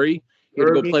Steph Curry. He had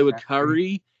to go play with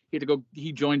Curry.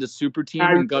 He joined a super team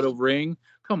and got a ring.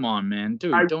 Come on, man,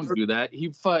 dude, don't do that.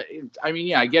 I mean,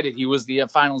 yeah, I get it. He was the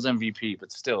Finals MVP,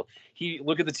 but still,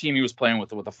 look at the team he was playing with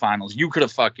the Finals. You could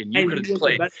have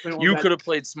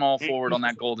played small forward on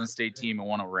that Golden State team and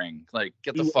won a ring. Like,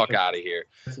 get the fuck out of here.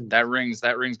 That ring's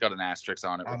got an asterisk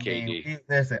on it with KD.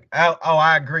 Listen,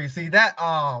 I agree. See that?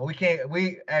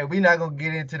 We're not gonna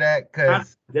get into that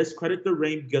because discredit the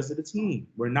ring because of the team.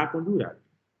 We're not gonna do that.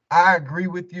 I agree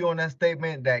with you on that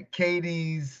statement that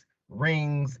KD's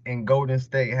rings in Golden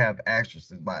State have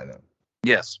asterisks by them.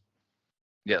 Yes,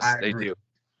 they do.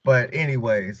 But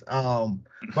anyways,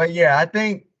 but yeah, I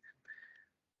think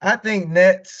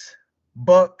Nets,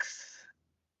 Bucks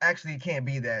actually can't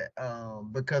be that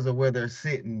because of where they're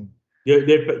sitting. They're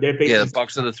facing, the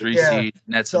Bucks are the 3 seed,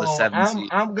 Nets are the 7 seed.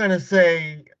 I'm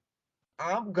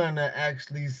gonna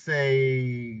actually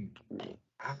say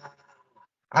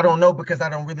I don't know because I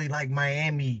don't really like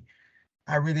Miami.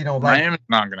 I really don't like Miami's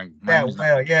not gonna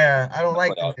Yeah, I don't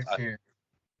like them this year.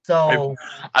 So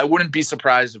I wouldn't be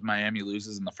surprised if Miami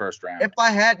loses in the first round. If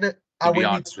I had to be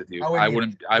honest with you,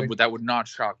 that would not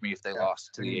shock me if they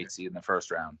lost to the 8 seed in the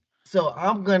first round. So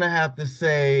I'm gonna have to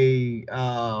say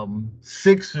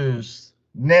Sixers,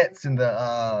 Nets in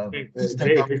the here's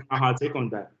my hot take on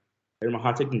that.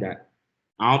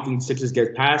 I don't think Sixers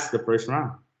get past the first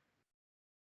round.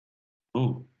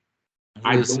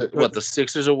 The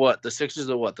Sixers are what? The Sixers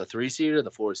are what? The 3 seed or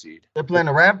the 4 seed? They're playing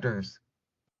the Raptors.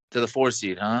 To the 4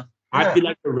 seed, huh? I feel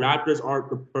like the Raptors are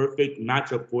the perfect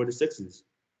matchup for the Sixers.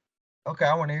 Okay,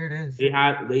 I want to hear this. They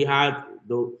have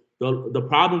the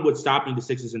problem with stopping the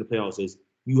Sixers in the playoffs is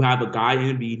you have a guy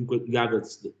in Embiid you have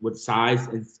with size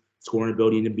and scoring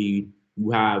ability in Embiid.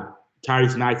 You have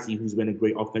Tyrese Maxey, who's been a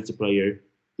great offensive player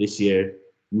this year.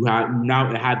 You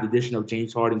now have the addition of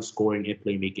James Harden scoring and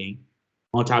playmaking.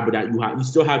 On top of that, you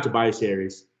still have Tobias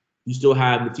Harris. You still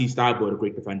have Matisse Thybulle, a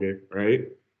great defender, right?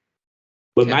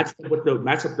 But match up the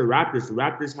Raptors. The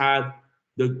Raptors have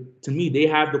they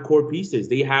have the core pieces.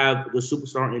 They have the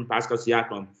superstar in Pascal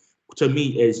Siakam. To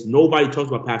me, is nobody talks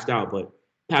about Pascal, but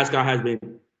Pascal has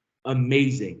been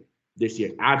amazing this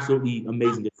year. Absolutely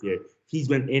amazing this year. He's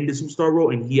been in the superstar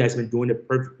role and he has been doing it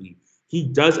perfectly. He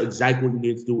does exactly what he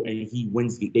needs to do, and he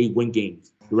wins. They win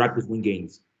games. The Raptors win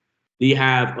games. They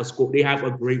have a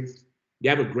great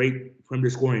perimeter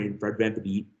scoring for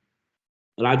VanVleet.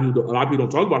 A lot of people don't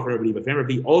talk about VanVleet, but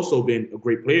VanVleet also been a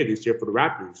great player this year for the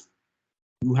Raptors.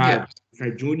 You have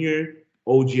Trent Jr.,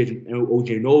 OG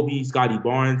Anunoby, Scotty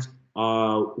Barnes.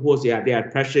 Who else they have? They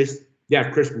have Precious. They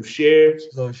have Chris Boucher.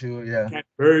 Ken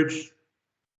Burch.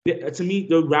 To me,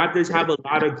 the Raptors have a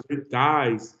lot of good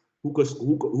guys who could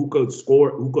score,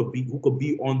 who could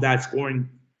be on that scoring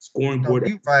board.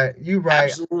 You're right.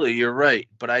 Absolutely, you're right.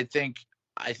 But I think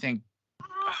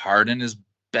Harden is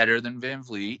better than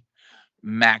VanVleet.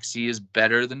 Maxey is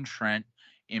better than Trent.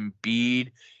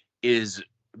 Embiid is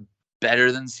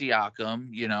better than Siakam.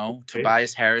 Okay.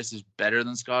 Tobias Harris is better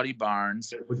than Scotty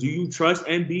Barnes. But do you trust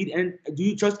Embiid and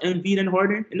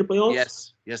Harden in the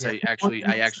playoffs? Yes, I actually do.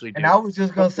 And I was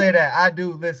just gonna say that I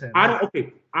do. Listen, I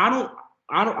don't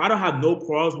have no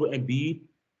quarrels with Embiid.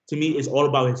 To me, it's all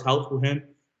about his health for him.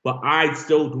 But I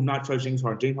still do not trust James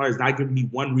Harden. James Harden is not giving me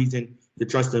one reason to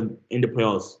trust him in the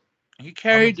playoffs. He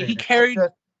carried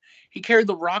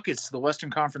the Rockets to the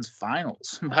Western Conference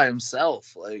Finals by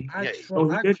himself.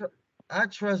 I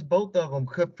trust both of them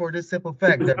for this simple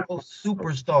fact. They're both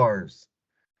superstars.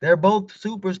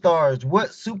 What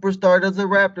superstar does the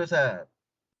Raptors have?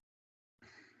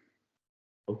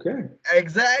 Okay.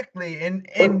 Exactly. And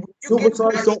you get to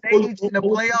that stage in the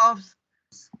playoffs.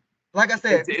 Like I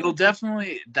said, it'll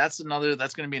definitely. That's going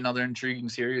to be another intriguing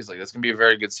series. That's going to be a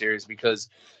very good series because,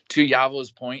 to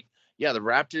Yavo's point, the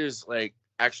Raptors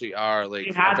actually are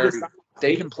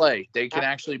they can play. They can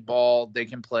actually ball. They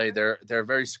can play. They're a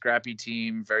very scrappy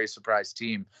team, very surprised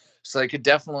team. So they could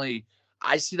definitely.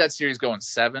 I see that series going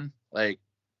 7.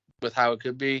 With how it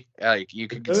could be. You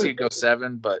could see it go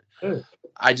 7, but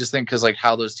I just think because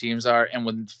how those teams are, and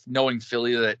when knowing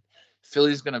Philly that.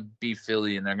 Philly's going to be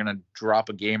Philly, and they're going to drop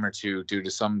a game or two due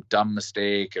to some dumb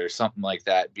mistake or something like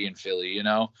that being Philly,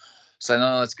 So I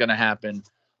know that's going to happen.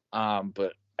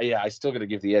 But, I still got to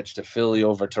give the edge to Philly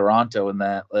over Toronto in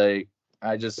that.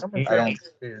 I get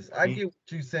what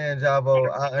you're saying, Javo.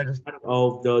 I understand.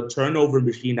 Of the turnover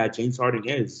machine that James Harden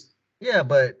is. Yeah,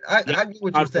 but I get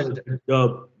what you're saying.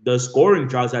 The scoring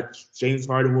draws that James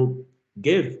Harden will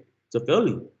give to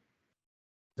Philly.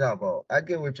 Javo, I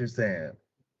get what you're saying.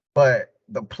 But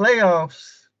the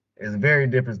playoffs is very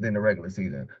different than the regular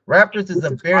season. Raptors is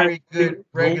a very good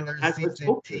regular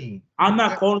season team. I'm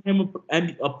not calling him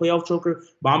a playoff choker,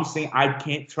 but I'm saying I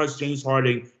can't trust James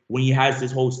Harden when he has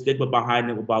this whole stigma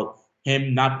behind him about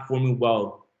him not performing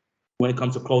well when it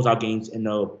comes to closeout games in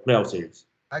the playoff series.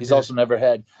 He's also never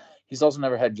had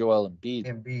Joel Embiid.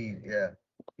 Embiid, yeah.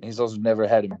 He's also never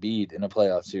had Embiid in a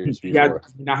playoff series He before.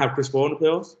 did not have Chris Paul in the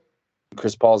playoffs.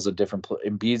 Chris Paul's a different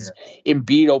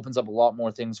Embiid opens up a lot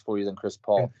more things for you than Chris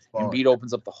Paul. Embiid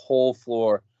opens up the whole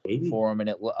floor for him, and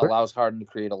it allows Harden to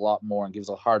create a lot more and gives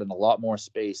Harden a lot more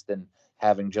space than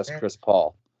having just Chris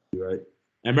Paul. Right.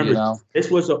 And remember, this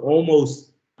was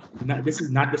this is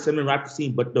not the same Raptors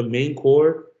team, but the main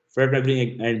core, Fred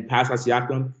VanVleet and Pascal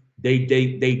Siakam, they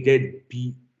did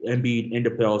beat Embiid in the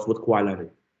playoffs with Kawhi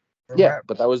Leonard. Yeah,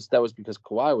 but that was because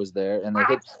Kawhi was there, and they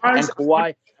hit. And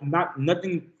Kawhi,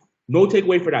 no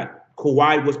takeaway for that.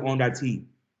 Kawhi was on that team,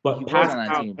 but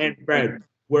Pascal and Fred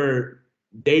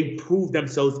they proved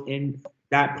themselves in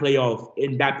that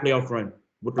playoff run.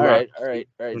 With the all right.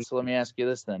 So let me ask you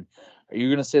this then: are you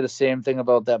going to say the same thing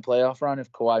about that playoff run if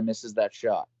Kawhi misses that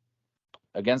shot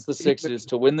against the Sixers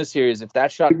to win the series? If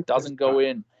that shot doesn't go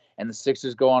in and the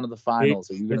Sixers go on to the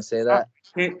finals, are you going to say that?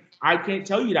 I can't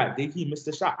tell you that. He missed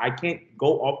the shot. I can't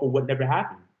go off of what never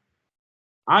happened.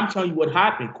 I'm telling you what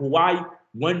happened. Kawhi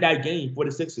won that game for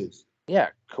the Sixers. Yeah,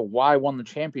 Kawhi won the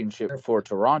championship for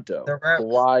Toronto.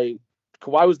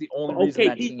 Kawhi was the only reason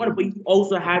that team. But he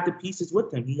also had the pieces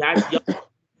with him. He had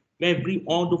VanVleet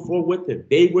on the floor with him.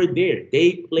 They were there.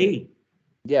 They played.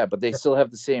 Yeah, but they still have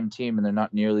the same team, and they're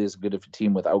not nearly as good of a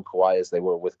team without Kawhi as they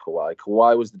were with Kawhi.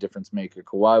 Kawhi was the difference maker.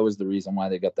 Kawhi was the reason why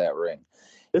they got that ring.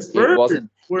 It wasn't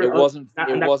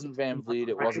VanVleet.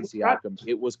 It wasn't Siakam.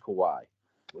 It was Kawhi.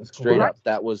 Straight up,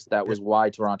 that was why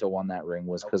Toronto won that ring,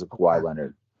 was because of Kawhi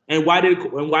Leonard. And why did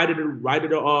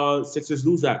the Sixers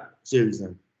lose that series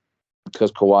then?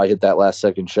 Because Kawhi hit that last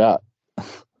second shot.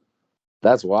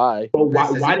 That's why.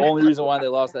 That's the only reason why they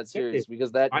lost that series,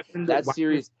 because that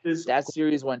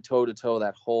series went toe to toe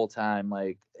that whole time.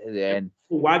 And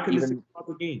why couldn't the Sixers close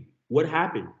the game? What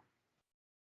happened?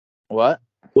 What?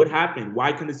 What happened?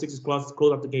 Why couldn't the Sixers close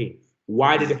out the game?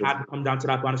 Why did it have to come down to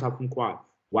that bonus shot from Kawhi?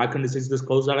 Why couldn't the Sixers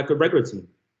close out like a regular team?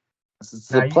 It's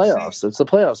the playoffs. It's the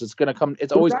playoffs. It's gonna come.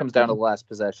 It always comes down to the last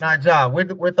possession. Now, John,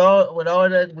 with all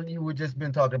that, when you were just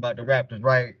been talking about the Raptors,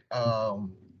 right?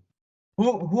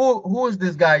 Who is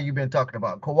this guy you've been talking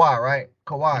about? Kawhi, right?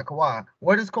 Kawhi.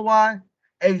 What is Kawhi?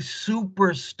 A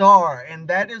superstar, and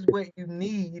that is what you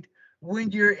need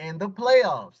when you're in the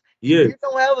playoffs. Yeah. If you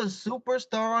don't have a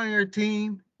superstar on your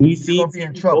team, you're gonna be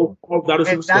in trouble.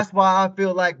 And that's why I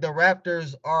feel like the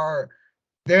Raptors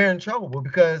they're in trouble,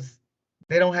 because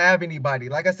they don't have anybody.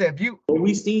 Like I said,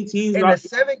 we've seen teams in a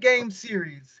 7-game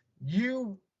series,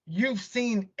 you've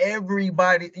seen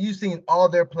everybody, you've seen all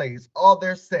their plays, all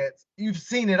their sets, you've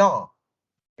seen it all.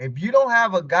 If you don't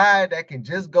have a guy that can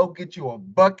just go get you a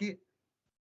bucket,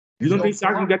 you don't think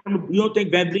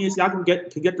VanVleet and Siakam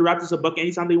can get the Raptors a bucket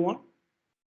anytime they want?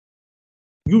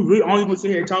 You really only gonna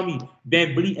sit here and tell me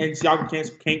VanVleet and Siakam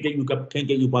can't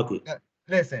get you bucket?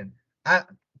 Listen,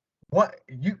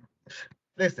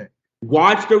 listen.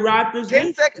 Watch the Raptors.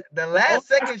 10 seconds. The last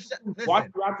second shot. Watch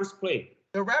the Raptors play.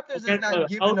 The Raptors is not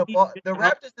giving the ball. The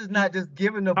Raptors is not just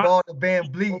giving the ball to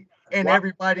VanVleet and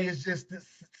everybody is just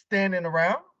standing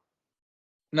around.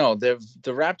 No, the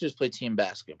Raptors play team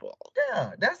basketball.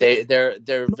 Yeah,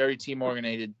 they're very team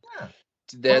oriented.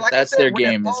 Yeah. That's their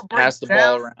game. Is pass the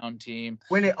ball around team.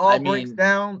 When it all breaks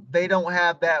down, they don't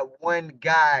have that one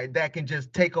guy that can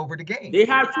just take over the game. They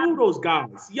have two of those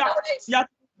guys. Yeah,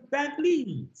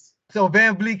 VanVleet. So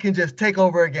VanVleet can just take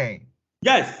over a game.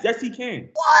 Yes, he can.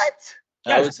 What?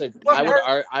 Yes.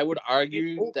 I would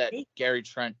argue that Gary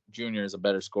Trent Jr. is a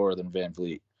better scorer than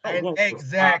VanVleet.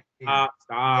 Exactly.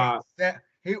 Stop.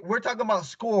 We're talking about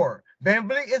score.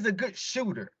 VanVleet is a good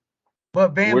shooter,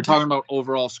 but we're talking about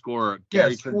overall scorer.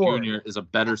 Gary Trent Jr. is a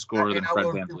better scorer than Fred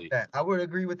VanVleet. I would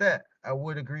agree with that. I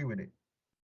would agree with it.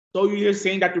 So you're just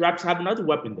saying that the Raptors have another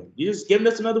weapon then? You're just giving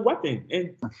us another weapon.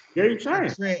 And Gary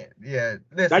Trent. Yeah,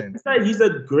 listen. Like you said, he's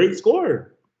a great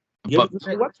scorer. Give us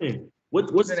another weapon.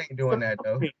 What's Trent ain't doing that,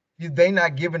 though. They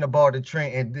not giving the ball to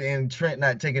Trent and Trent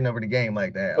not taking over the game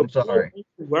like that. I'm sorry.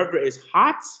 Whoever is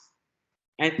hot.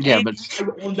 But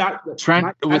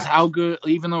Trent, with how good,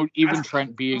 even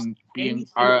Trent being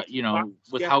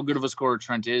with how good of a scorer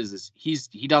Trent is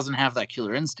he doesn't have that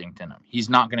killer instinct in him. He's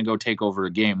not going to go take over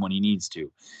a game when he needs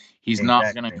to. He's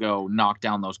not going to go knock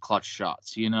down those clutch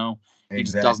shots. He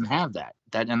just doesn't have that.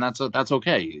 And that's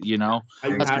okay.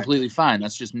 That's completely fine.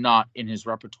 That's just not in his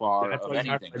repertoire of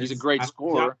anything. He's a great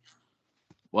scorer.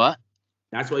 What?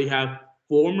 That's why you have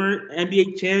former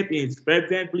NBA champions Fred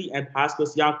VanVleet and Pascal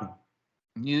Siakam.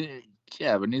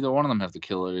 Yeah, but neither one of them have the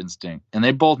killer instinct, and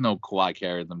they both know Kawhi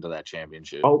carried them to that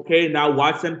championship. Okay, now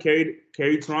watch them carry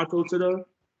Toronto to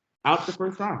Out the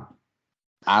first round.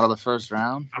 Out of the first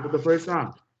round? Out of the first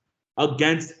round.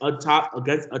 Against a top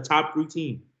 3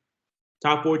 team.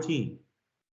 Top 4 team.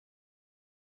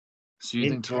 So you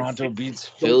think Toronto beats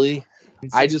Philly?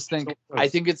 I think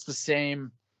it's the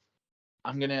same.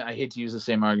 I hate to use the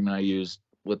same argument I used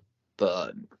with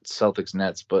the Celtics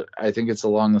Nets, but I think it's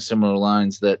along the similar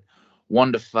lines that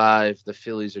 1-5, the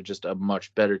Phillies are just a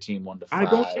much better team. 1-5. I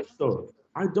don't think so.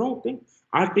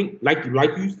 I think like you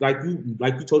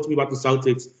told me about the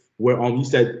Celtics, where you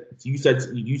said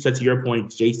to your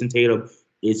point, Jason Tatum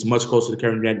is much closer to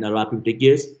Kevin Durant than a lot of people think he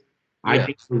is. Yeah.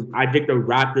 I think the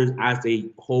Raptors as a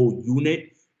whole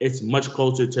unit is much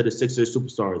closer to the Sixers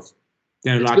superstars.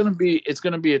 It's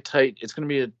gonna be a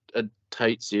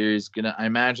tight series. I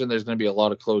imagine there's gonna be a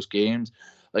lot of close games.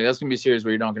 Like that's gonna be a series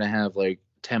where you're not gonna have like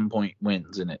 10-point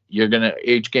wins in it.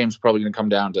 Each game's probably gonna come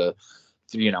down to,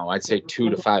 I'd say 2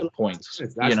 to 5 points.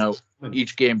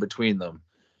 Each game between them.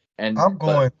 And I'm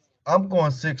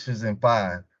going Sixers in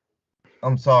 5.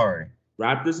 I'm sorry.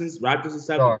 Raptors is 7.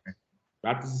 Sorry.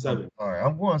 Raptors is 7. All right,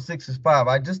 I'm going Sixers 5.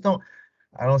 I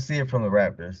don't see it from the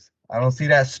Raptors. I don't see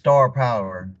that star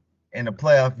power in the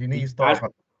playoff. You need star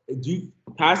power.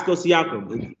 Pascal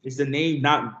Siakam, is the name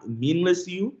not meaningless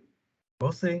to you?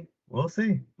 We'll see.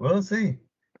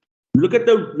 Look at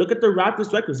the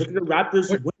Raptors records. Look at the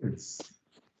Raptors wins.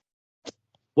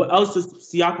 What else does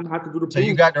Siakam have to do to prove? So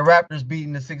you got the Raptors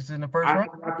beating the Sixers in the first round?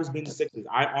 The Raptors beating the Sixers.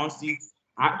 I honestly,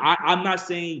 I'm not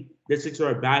saying the Sixers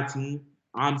are a bad team.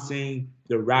 I'm saying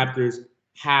the Raptors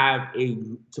have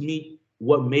to me,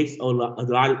 what makes a lot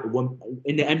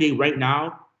in the NBA right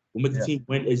now, what makes the team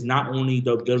win is not only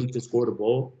the ability to score the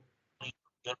ball.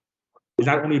 It's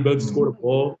not only the ability to score the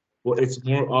ball, but it's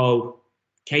more of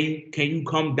can you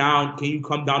come down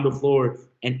the floor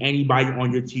and anybody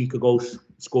on your team could go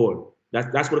score.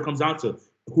 That's what it comes down to.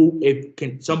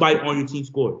 Can somebody on your team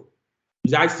score?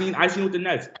 Because I seen with the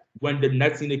Nets, when the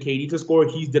Nets needed KD to score,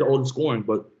 he did all the scoring,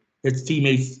 but his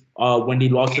teammates, when they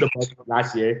lost to the Bucks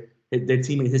last year, his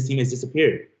teammates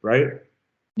disappeared, right?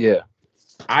 Yeah.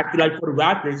 I feel like for the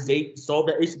Raptors, they solved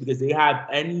that issue because they have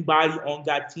anybody on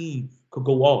that team could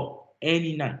go off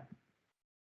any night.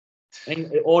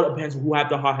 And it all depends on who had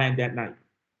the hot hand that night.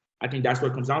 I think that's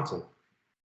what it comes down to. All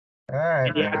right.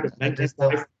 And they have the mental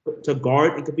guys to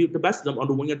guard and compete with the best of them on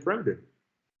the wing and perimeter.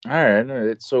 All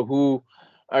right. So who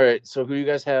you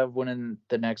guys have winning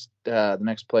the next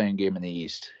playing game in the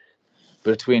East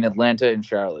between Atlanta and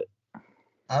Charlotte?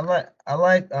 I like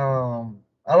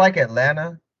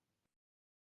Atlanta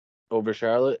over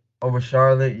Charlotte.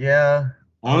 Yeah.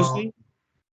 Honestly,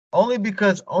 only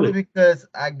because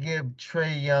I give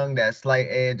Trae Young that slight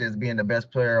edge as being the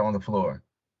best player on the floor.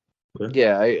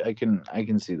 Yeah, I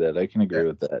can see that. I can agree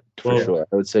with that for sure.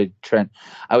 I would say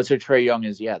Trae Young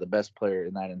is the best player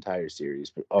in that entire series.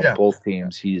 But of both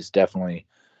teams, he's definitely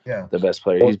the best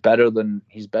player. He's better than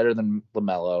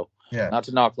LaMelo. Yeah. Not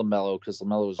to knock LaMelo because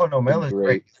LaMelo is Melo's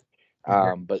great.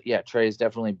 But Trae is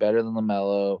definitely better than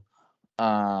LaMelo.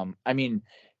 I mean,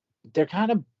 they're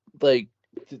kind of like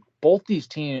both these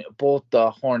teams, both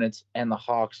the Hornets and the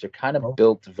Hawks, are kind of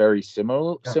built very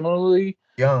similarly.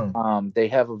 Young. They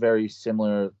have a very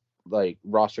similar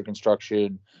roster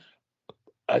construction.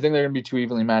 I think they're gonna be 2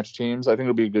 evenly matched teams. I think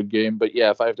it'll be a good game. But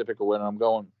if I have to pick a winner, I'm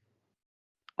going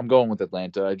with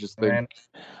Atlanta. I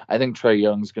think Trae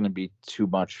Young's gonna be too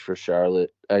much for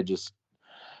Charlotte.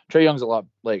 Trae Young's a lot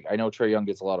I know Trae Young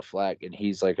gets a lot of flack and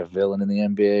he's like a villain in the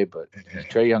NBA, but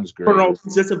Trae Young's great. No,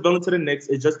 he's just a villain to the Knicks.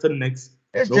 It's just to the Knicks.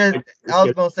 I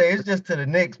was gonna say it's just to the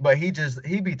Knicks, but he just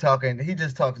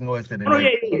talks noise to the Knicks. Oh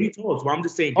yeah, he talks. But I'm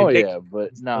just saying.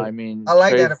 But no, I mean, I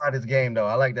like that about his game, though.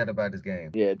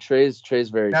 Yeah, Trae's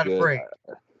very not good. Afraid.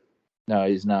 No,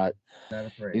 he's not. Not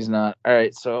afraid. He's not. All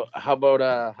right, so how about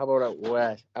out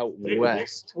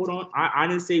west? Hold on, I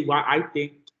didn't say why I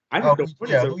think.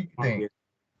 Who you think?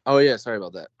 Oh yeah, sorry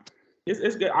about that.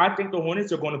 It's good. I think the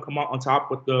Hornets are going to come out on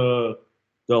top with the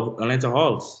Atlanta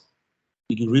Hawks.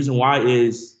 The reason why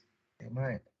is they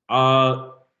might.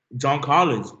 John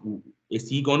Collins, is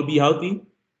he going to be healthy?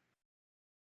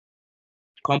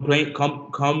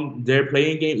 Come their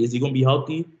playing game, is he going to be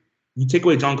healthy? You take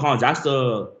away John Collins,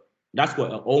 that's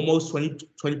what almost 20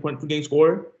 point per game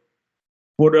scorer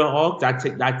for the Hawks.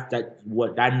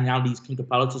 That now leads King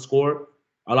Capella to score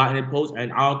a lot in the post.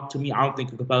 And I don't think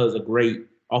King Capella is a great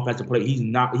offensive player.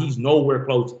 He's nowhere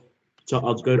close to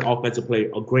a good offensive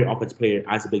player, a great offensive player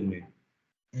as a big man.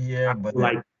 Yeah,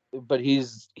 but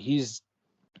he's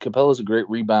Capella's a great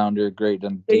rebounder, great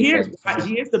on defense.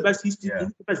 He is the best. He's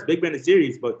the best big man in the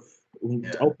series. But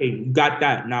okay, you got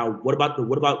that. Now, what about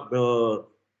the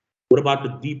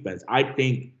defense? I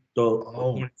think the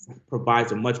Hornets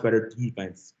provides a much better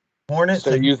defense. Hornets?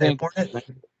 So you think Hornets?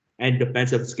 And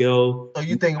defensive skill. So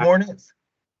you think Hornets?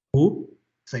 Who?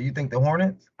 So you think the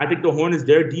Hornets? I think the Hornets,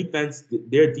 their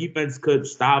defense could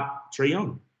stop Trae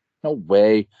Young. no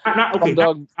way? Plum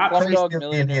Dog still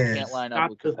Millionaire getting can't his. line up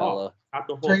with Capella.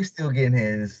 Trey's still getting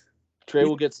his. Trey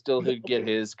will get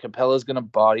his. Capella's gonna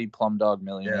body Plum Dog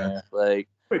Millionaire. Yeah. Like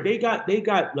they got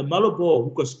LaMelo Ball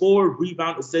who can score,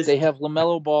 rebound, assist. they have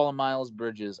LaMelo Ball and Miles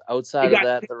Bridges. Outside of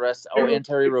that, the rest. Oh, and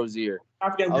Terry Rozier.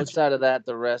 Outside of that,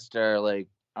 the rest are like.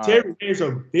 Terry Rozier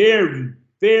are very,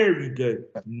 very good.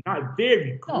 Not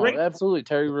very great. No, absolutely.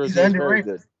 Terry Rozier is very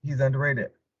good. He's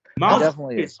underrated. Miles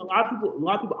definitely is. A lot of people.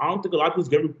 I don't think a lot of people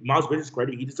give Miles Bridges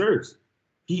credit he deserves.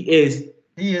 He is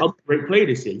a great player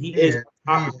this year. He is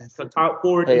the top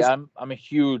forward. Hey, I'm a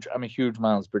huge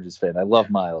Miles Bridges fan. I love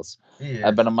Miles.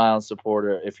 I've been a Miles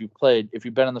supporter. If you've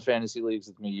been in the fantasy leagues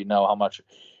with me, you know how much.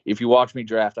 If you watch me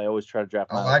draft, I always try to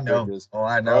draft Miles Bridges.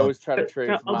 I know. I always try to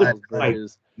trade for Miles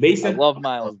Bridges. I love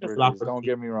Miles Bridges. Don't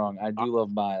get me wrong. I do love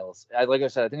Miles. Like I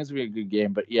said, I think it's gonna be a good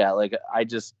game. But yeah, like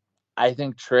I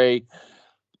think Trey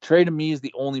to me is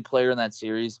the only player in that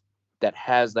series that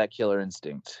has that killer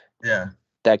instinct. Yeah.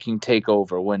 That can take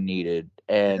over when needed.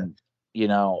 And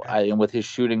and with his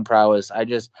shooting prowess, I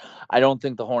don't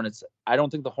think the Hornets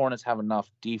have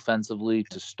enough defensively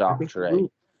to stop Trey.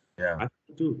 Yeah. I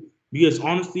do. Because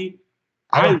honestly,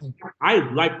 I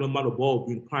like LaMelo Ball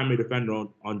being the primary defender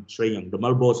on Trae Young.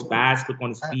 LaMelo Ball is fast, quick on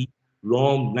his feet,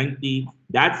 long, lengthy.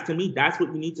 That's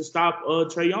what we need to stop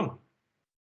Trae Young.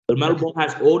 LaMelo Ball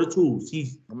has all the tools.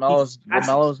 LaMelo's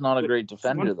not a great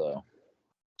defender though.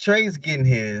 Trey's getting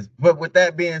his, but with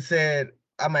that being said,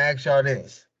 I'm gonna ask y'all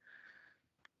this.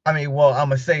 I'm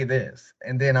gonna say this,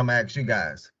 and then I'm gonna ask you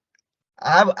guys.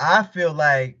 I feel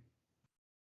like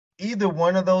either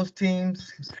one of those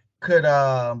teams could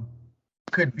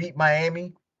beat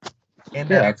Miami in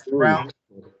that round,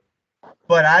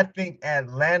 but I think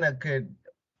Atlanta could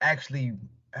actually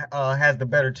has the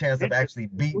better chance of actually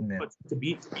beating them. To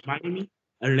beat Miami,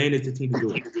 Atlanta's the team to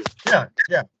do it.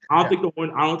 Yeah. I don't think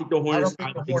the Hornets.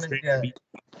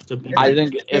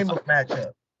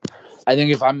 I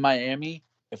think if I'm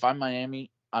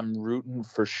Miami, I'm rooting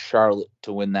for Charlotte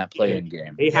to win that play-in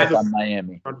game. If I'm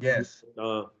Miami. Yes.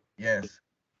 Yes.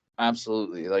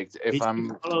 Absolutely. Like if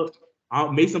Mason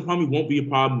Plumlee won't be a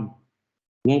problem.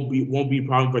 Won't be a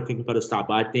problem for King Capella to stop.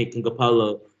 But I think King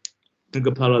Capella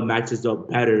matches up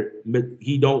better.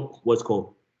 He don't what's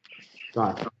called.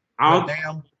 God.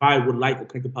 I would like a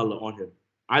King Capella on him.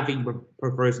 I think he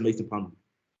prefers Mason Plumlee.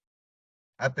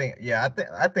 I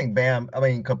think Bam.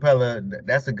 Capella.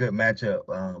 That's a good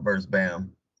matchup versus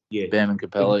Bam. Yeah, Bam and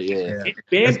Capella. Yeah.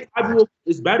 Bam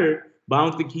is better, but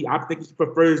I think he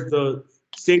prefers the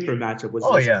safer matchup.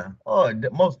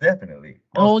 Most definitely.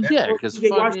 Because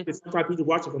sometimes Peter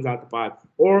Watson comes out to 5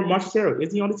 or Marcelo.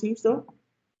 Is he on the team still?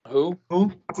 Who?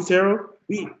 Marcelo.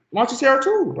 Marcelo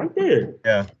too, right there.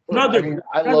 Yeah.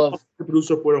 I love the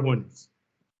producer for the Hornets.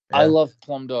 Yeah. I love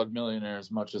Plum Dog Millionaire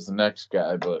as much as the next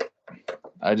guy, but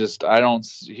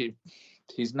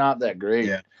he's not that great.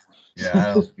 Yeah,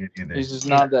 I don't get either. He's just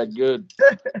not that good.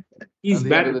 He's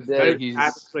better than the day, he's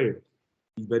player.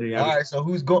 He's better than all right, so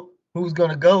who's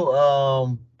gonna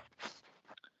go?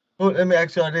 Let me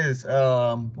ask y'all this.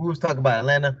 We was talking about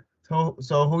Atlanta.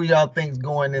 So who y'all think's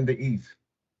going in the East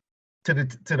to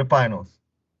the finals?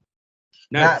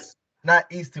 Nets. Not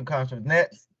Eastern Conference.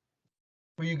 Nets.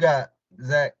 Who you got,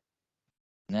 Zach?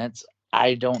 Nets.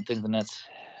 I don't think the Nets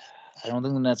could. I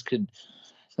think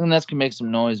the Nets can make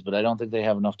some noise, but I don't think they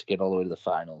have enough to get all the way to the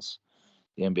finals,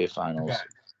 the NBA Finals. Okay.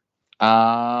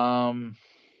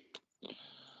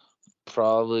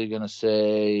 Probably gonna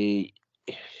say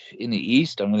in the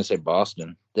East. I'm gonna say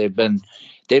Boston. They've been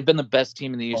the best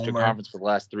team in the Eastern Conference for the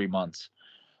last 3 months.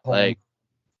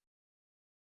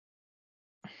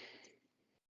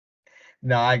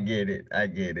 No, I get it.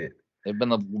 They've been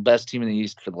the best team in the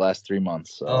East for the last 3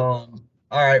 months. So. All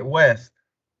right, West.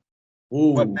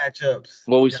 Ooh. What matchups?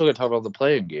 Well, we still got to talk about the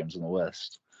play-in games in the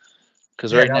West.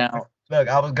 Because now, look,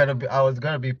 I was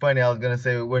gonna be funny. I was gonna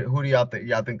say, who do y'all think?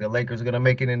 Y'all think the Lakers are gonna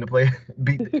make it in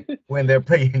the when they're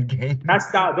playing games?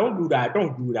 Don't do that.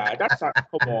 That's not.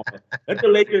 Come on. Let the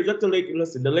Lakers.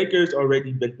 Listen, the Lakers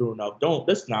already been through enough.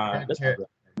 Let's not.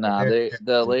 Nah,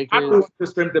 the Lakers. I don't want to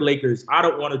stream the Lakers. I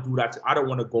don't want to do that. I don't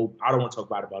want to talk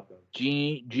bad about them.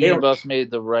 G Buff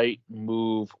made the right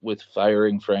move with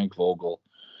firing Frank Vogel.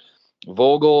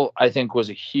 Vogel, I think, was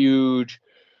a huge.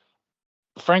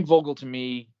 Frank Vogel to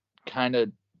me kind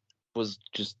of was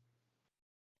just.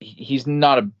 He's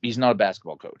not a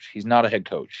basketball coach. He's not a head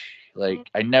coach. Like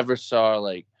I never saw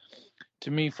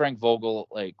to me, Frank Vogel,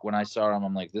 like when I saw him,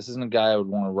 I'm like, this isn't a guy I would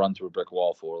want to run through a brick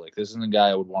wall for. Like, this isn't a guy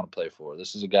I would want to play for.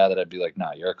 This is a guy that I'd be like,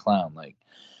 nah, you're a clown. Like,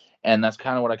 and that's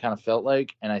kind of what I kind of felt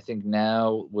like. And I think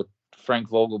now with Frank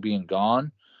Vogel being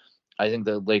gone, I think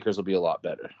the Lakers will be a lot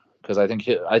better because I think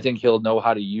he'll know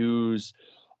how to use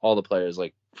all the players.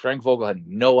 Like Frank Vogel had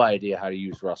no idea how to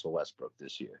use Russell Westbrook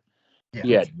this year. Yeah.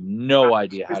 He had no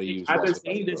idea how to use. I've been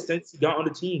saying this since he got on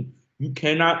the team. You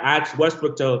cannot ask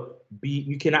Westbrook to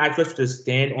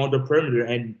stand on the perimeter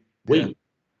and wait.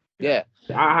 Yeah.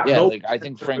 I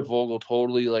think Frank Vogel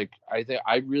totally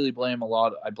I really blame a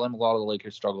lot. I blame a lot of the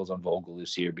Lakers' struggles on Vogel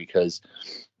this year because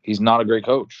he's not a great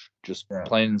coach. Just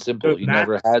plain and simple. He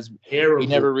never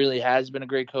really has been a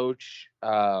great coach.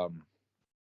 I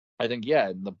think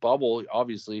in the bubble,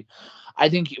 obviously, I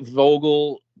think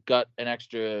Vogel got an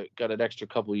extra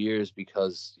couple of years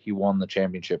because he won the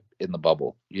championship in the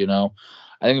bubble. You know,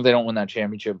 I think if they don't win that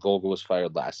championship, Vogel was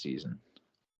fired last season.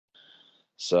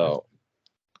 So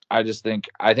I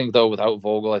think though without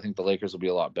Vogel, I think the Lakers will be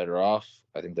a lot better off.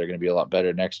 I think they're going to be a lot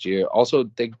better next year. Also,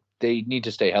 they need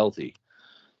to stay healthy.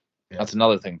 Yeah. That's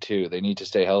another thing too. They need to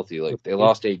stay healthy. Like they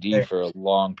lost AD for a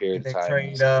long period of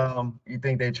time. You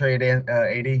think they trade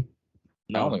AD?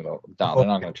 No, they're not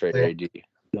going to trade AD.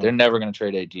 No. They're never going to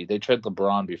trade AD. They trade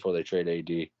LeBron before they trade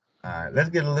AD. All right, let's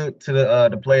get a look to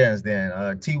the players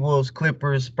then. T-Wolves,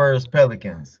 Clippers, Spurs,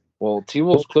 Pelicans. Well,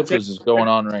 T-Wolves Clippers is going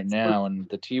on right now, and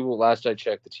the T-Wolves, last I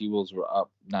checked, the T-Wolves were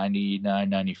up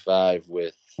 99-95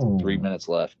 with 3 minutes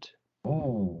left.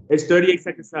 Ooh. It's 38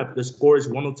 seconds left. The score is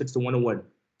 106-101.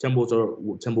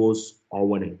 Timberwolves are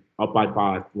winning, up by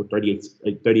 5 with 38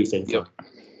 seconds left.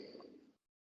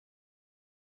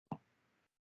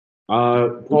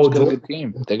 Paul got a good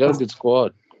team. They got a good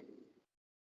squad.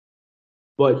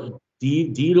 But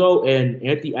D'Lo and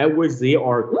Anthony Edwards, they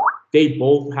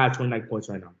both have 29 points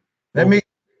right now. Let me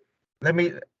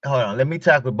hold on. Let me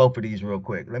tackle both of these real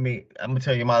quick. I'm gonna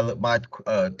tell you my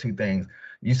two things.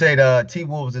 You say the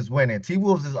T-Wolves is winning.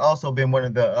 T-Wolves has also been one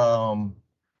of the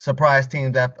surprise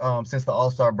teams that since the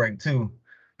All-Star break too.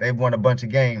 They've won a bunch of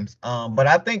games. But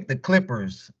I think the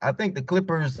Clippers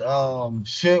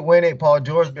should win it. Paul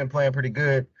George's been playing pretty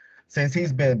good since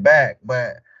he's been back.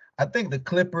 But I think the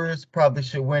Clippers probably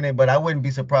should win it, but I wouldn't be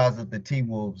surprised if the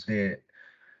T-Wolves did.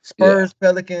 Spurs,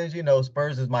 Pelicans,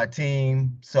 Spurs is my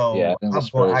team. So I think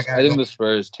the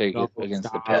Spurs take it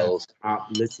against the Pels.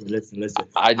 Listen.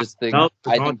 I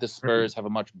think the Spurs have a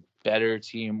much better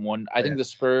team. I think the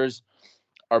Spurs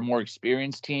are a more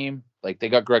experienced team. Like they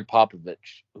got Greg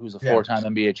Popovich, who's a 4-time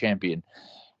NBA champion,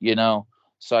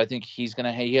 So I think he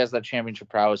has that championship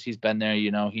prowess. He's been there,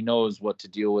 he knows what to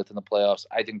deal with in the playoffs.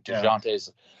 I think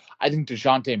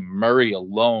DeJounte Murray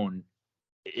alone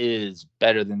is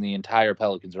better than the entire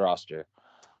Pelicans roster.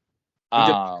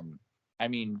 I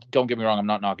mean, don't get me wrong, I'm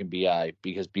not knocking BI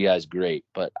because BI is great,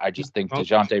 but I just think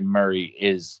DeJounte Murray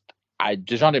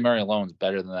alone is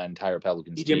better than that entire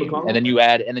Pelicans team. And then you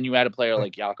add a player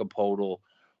like Jakob Poeltl,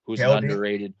 who's an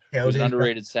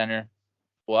underrated center.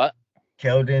 What?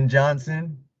 Keldon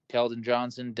Johnson,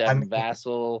 Devin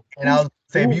Vassell. And I was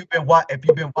saying, if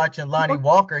you've been watching Lonnie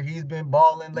Walker, he's been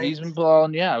balling lately. He's been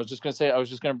balling. Yeah, I was just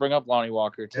gonna bring up Lonnie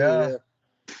Walker too. Yeah.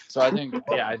 So I think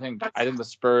the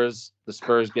Spurs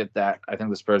get that. I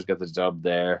think the Spurs get the dub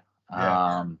there.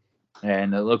 Yeah.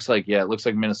 And it looks like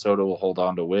Minnesota will hold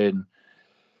on to win.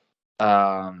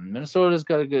 Minnesota's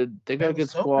got a good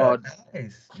squad.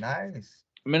 Nice.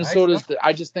 Minnesota's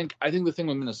I think the thing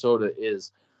with Minnesota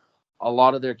is a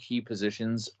lot of their key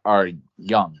positions are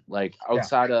young. Like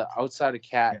outside of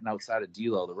Cat and outside of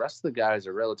D'Lo, the rest of the guys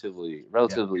are relatively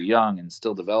young and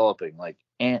still developing. Like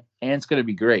Ant's gonna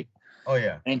be great. Oh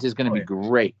yeah. Ant is gonna be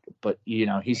great, but he's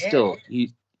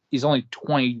only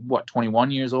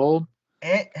 21 years old.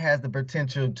 Ant has the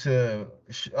potential to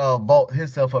vault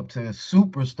himself up to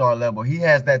superstar level. He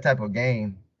has that type of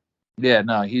game. Yeah,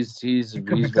 no, he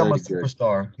could become a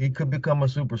superstar. He could become a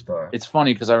superstar. It's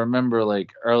funny because I remember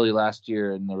like early last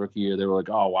year in the rookie year, they were like,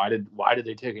 "Oh, why did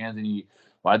they take Anthony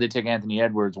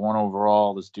Edwards 1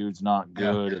 overall? This dude's not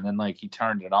good." Yeah. And then like he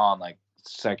turned it on like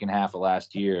second half of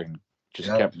last year and just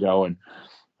kept going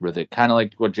with it. Kind of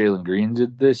like what Jalen Green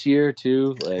did this year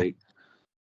too. Like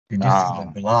he just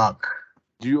a block.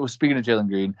 Speaking of Jalen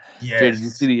Green, yes. Jay, did you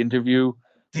see the interview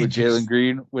with Jalen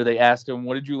Green where they asked him,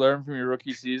 "What did you learn from your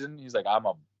rookie season?" He's like, "I'm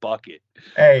a bucket."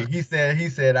 Hey, he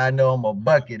said, "I know I'm a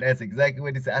bucket." That's exactly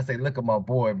what he said. I said, "Look at my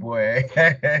boy."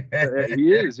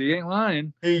 He is. He ain't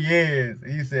lying. He is.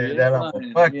 He said that I'm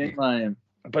a bucket. He ain't lying.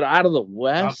 But out of the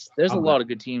West, there's a lot of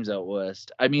good teams out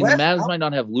West. I mean, the Mavs might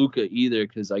not have Luka either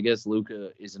because I guess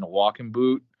Luka is in a walking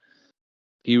boot.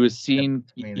 He was seen.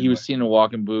 I mean, He was seen a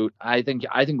walking boot. I think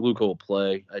Luka will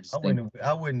play. I just think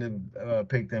I wouldn't have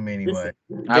picked them anyway.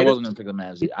 I wasn't gonna pick the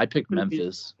Mavs. I picked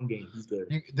Memphis. He's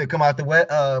good. They come out the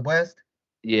West.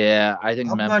 Yeah, I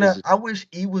think Memphis. I wish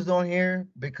E was on here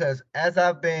because as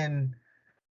I've been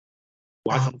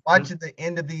watching the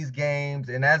end of these games,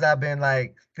 and as I've been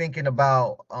like thinking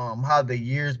about how the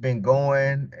year's been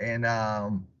going, and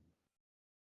I'm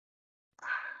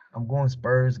going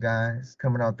Spurs, guys,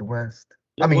 coming out the West.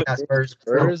 I mean, not Spurs.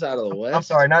 Spurs out of the West. I'm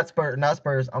sorry, not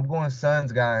Spurs. I'm going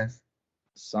Suns, guys.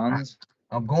 Suns.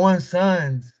 I'm going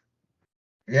Suns.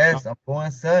 Yes, I'm going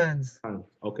Suns.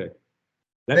 Okay.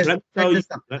 Let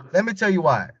me tell you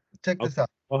why. Check this out.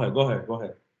 Go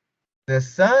ahead. The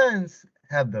Suns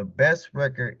have the best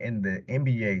record in the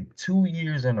NBA 2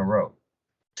 years in a row.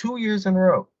 2 years in a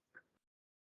row.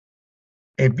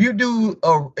 If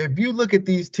you look at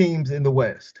these teams in the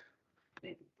West,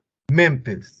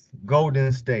 Memphis,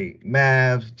 Golden State,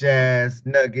 Mavs, Jazz,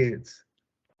 Nuggets.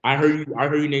 I heard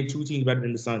you name 2 teams better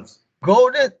than the Suns.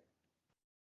 Golden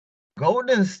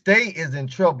State is in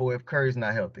trouble if Curry's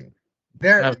not healthy.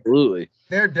 Absolutely.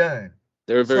 They're done.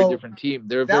 They're a very different team.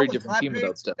 They're a very different team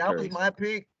without Steph Curry. That was my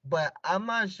pick, but I'm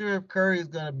not sure if Curry is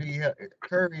gonna be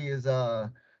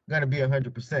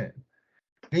 100%.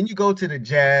 Then you go to the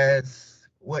Jazz.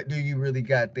 What do you really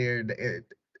got there?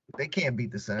 They can't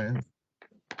beat the Suns.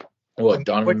 What,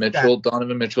 Donovan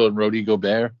Mitchell and Rudy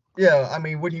Gobert? Yeah, I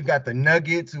mean, what do you got? The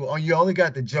Nuggets, you only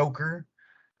got the Joker.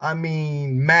 I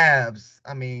mean, Mavs.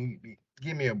 I mean,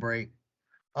 give me a break.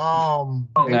 And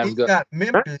then you got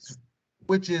Memphis,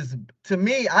 which is, to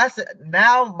me, I said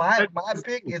now my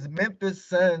pick is Memphis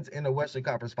Suns in the Western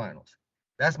Conference Finals.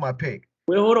 That's my pick.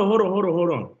 Wait, hold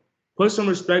on. Put some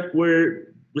respect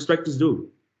where respect is due.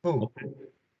 Who? Okay.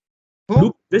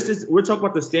 Who? We're talking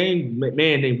about the same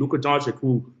man named Luka Doncic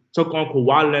who took on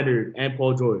Kawhi Leonard and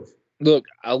Paul George. Look,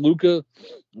 Luka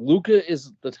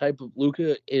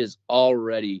is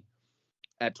already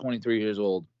at 23 years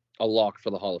old a lock for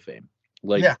the Hall of Fame.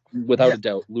 Without a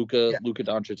doubt, Luka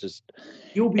Doncic is.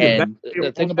 He'll be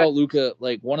the thing about Luka,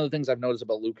 like one of the things I've noticed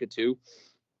about Luka too,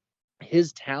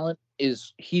 his talent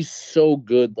he's so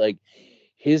good. Like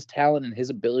his talent and his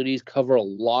abilities cover a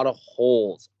lot of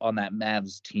holes on that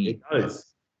Mavs team. It does.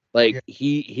 Like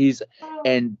the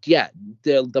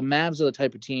Mavs are the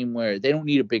type of team where they don't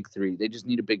need a big 3. They just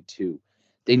need a big 2.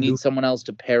 They need someone else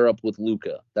to pair up with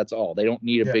Luka. That's all. They don't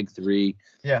need a big 3,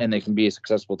 and they can be a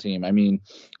successful team. I mean,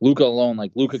 Luka alone,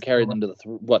 Luka carried them to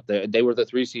they were the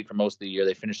 3 seed for most of the year.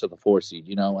 They finished at the 4 seed,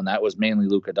 and that was mainly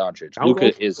Luka Doncic.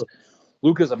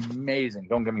 Luka's amazing.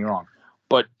 Don't get me wrong,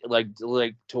 but like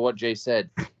to what Jay said,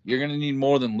 you're gonna need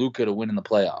more than Luka to win in the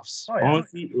playoffs.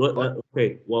 Honestly,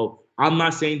 okay. Well, I'm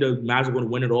not saying the Mavs are going to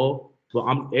win it all, but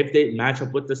if they match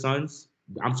up with the Suns,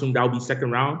 I'm assuming that will be second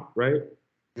round, right?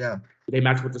 Yeah. If they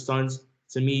match with the Suns.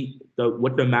 To me,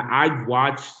 I've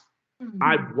watched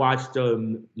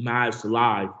the Mavs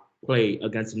live play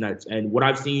against the Nets, and what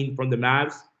I've seen from the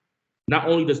Mavs, not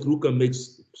only does Luka make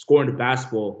scoring the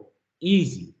basketball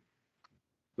easy,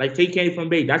 like take Kenny from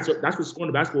Bay, that's what scoring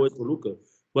the basketball is for Luka,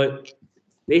 but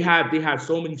they have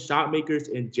so many shot makers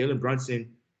in Jalen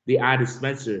Brunson. They added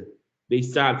Spencer. They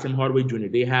still have Tim Hardaway Jr.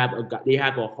 They have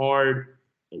a hard.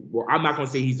 Well, I'm not gonna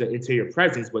say he's an interior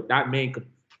presence, but that man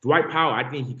Dwight Powell, I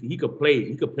think he could play.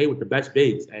 He could play with the best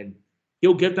bigs, and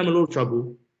he'll give them a little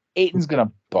trouble. Aiton's gonna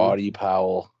body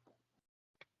Powell.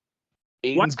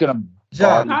 Aiton's gonna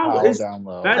body Powell down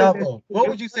low. Jabo, what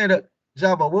would you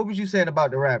say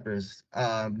about the Raptors?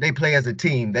 They play as a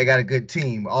team. They got a good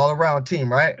team, all around team,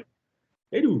 right?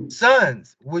 They do.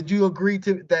 Suns, would you agree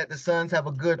that the Suns have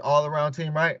a good all around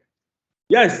team, right?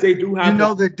 Yes, they do have.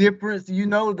 The difference.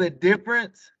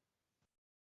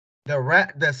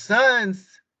 The Suns.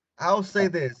 I'll say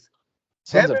this: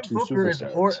 Devin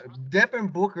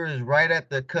Booker is right at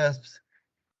the cusp.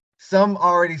 Some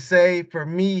already say, for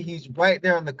me, he's right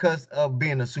there on the cusp of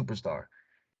being a superstar.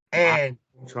 And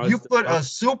you put a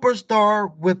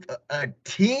superstar with a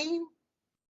team.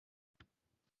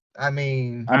 I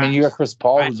mean, you got Chris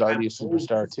Paul, who's already a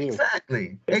superstar too.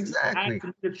 Exactly.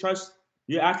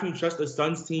 You're asking me to trust a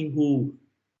Suns team who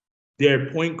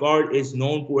their point guard is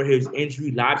known for his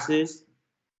injury lapses.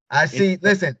 I see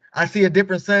a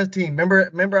different Suns team.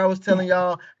 Remember I was telling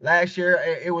y'all last year,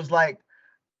 it was like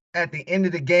at the end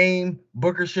of the game,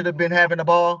 Booker should have been having the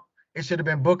ball. It should have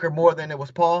been Booker more than it was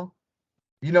Paul.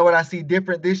 You know what I see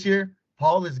different this year?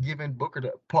 Paul is giving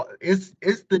Booker it's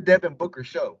the Devin Booker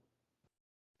show.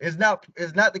 It's not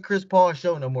the Chris Paul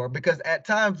show no more, because at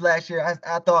times last year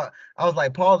I thought, I was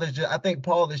like, I think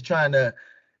Paul is trying to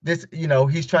this,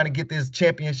 he's trying to get this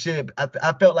championship.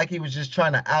 I felt like he was just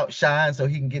trying to outshine so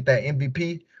he can get that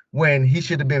MVP when he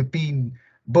should have been feeding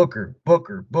Booker,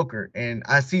 Booker, Booker. And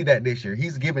I see that this year.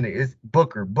 He's giving it. It's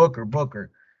Booker, Booker,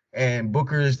 Booker. And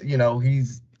Booker's,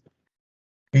 he's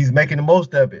making the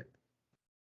most of it.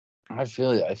 I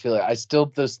feel it. I still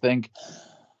just think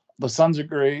the Suns are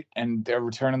great, and they're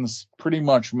returning pretty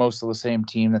much most of the same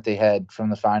team that they had from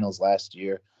the finals last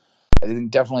year. I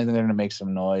definitely think they're going to make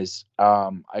some noise.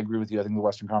 I agree with you. I think the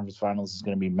Western Conference Finals is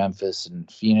going to be Memphis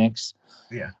and Phoenix.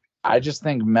 Yeah. I just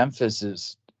think Memphis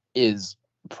is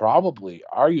probably,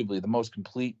 arguably, the most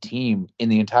complete team in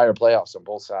the entire playoffs on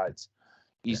both sides,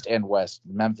 East and West.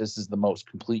 Memphis is the most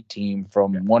complete team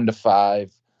from 1 to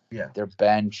 5. Yeah. Their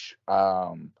bench.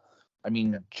 Ja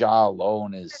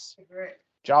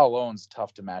Alone's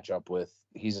tough to match up with.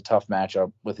 He's a tough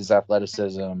matchup with his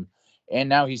athleticism. And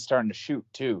now he's starting to shoot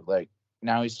too. Like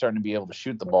now he's starting to be able to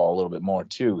shoot the ball a little bit more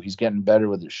too. He's getting better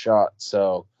with his shot.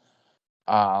 So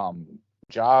Ja's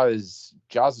a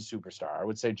superstar. I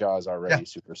would say Ja is already a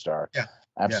superstar. Yeah.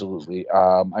 Absolutely.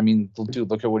 Dude,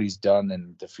 look at what he's done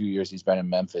in the few years he's been in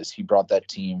Memphis. He brought that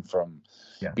team from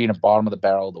being a bottom of the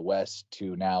barrel of the West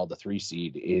to now the 3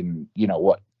 seed in,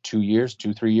 3 years?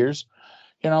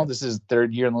 This is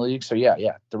third year in the league. So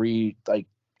 2-3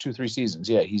 seasons.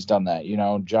 Yeah, he's done that.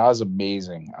 Ja's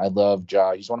amazing. I love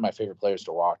Ja. He's one of my favorite players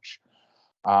to watch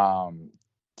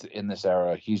in this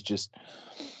era. He's just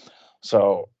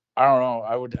so I don't know.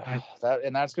 I would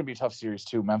that's gonna be a tough series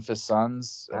too. Memphis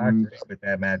Suns. I agree with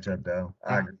that matchup though.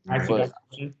 That's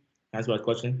my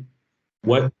question.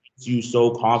 What makes you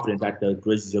so confident that the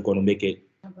Grizzlies are going to make it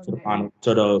to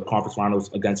the conference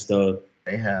finals against the?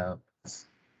 They have.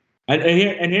 And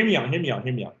hear me out.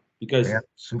 Because they have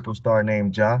a superstar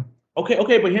named Ja.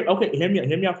 Okay, but hear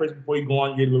me out first before you go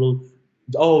on your little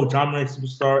Ja Morant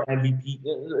superstar MVP.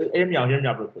 Hear me out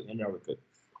real quick.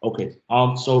 Okay.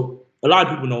 So a lot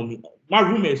of people know me. My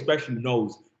roommate especially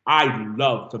knows I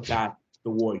love to back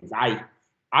the Warriors. I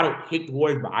don't hate the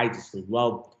Warriors, but I just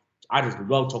love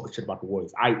talking shit about the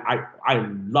Warriors. I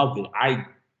love it. I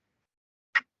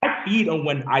feed on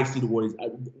when I see the Warriors.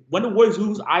 When the Warriors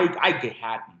lose, I get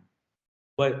happy.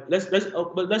 But let's be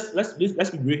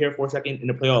real here for a second in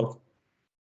the playoffs.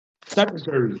 Stephen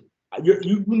Curry,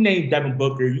 you named Devin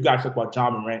Booker. You guys talk about Ja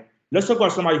Morant. Let's talk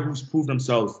about somebody who's proved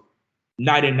themselves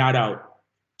night in, night out.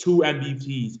 2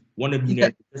 MVPs, one of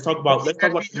you. Let's talk about the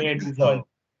man who won.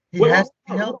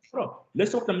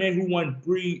 Let's talk the man who won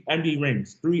 3 NBA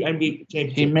rings, 3 NBA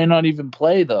championships. He may not even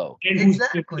play though.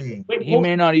 Exactly. He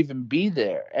may not even be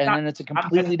there, and then it's a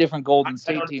completely different Golden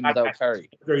State team without Curry.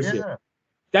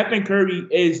 Stephen Curry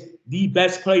is the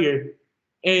best player,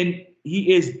 and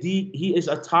he is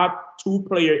a top 2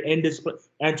 player in this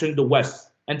entering the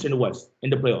West in the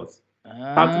playoffs.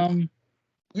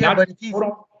 But if he's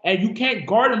and you can't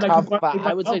guard him like top 5.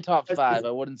 I would say top 5.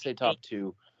 I wouldn't say top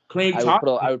 2.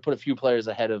 I would put a few players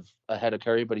ahead of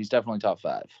Curry, but he's definitely top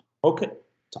 5. Okay.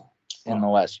 In the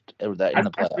West, in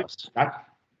the playoffs.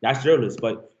 That's your list,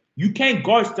 but you can't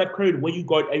guard Steph Curry the way you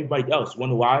guard everybody else.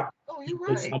 Wonder why? Oh, you're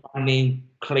right. Somebody named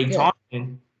Klay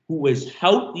Thompson, who is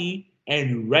healthy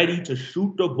and ready to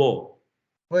shoot the ball.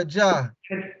 But Ja,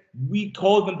 we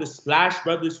call them the Splash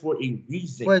Brothers for a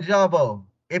reason. But Jabo,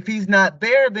 if he's not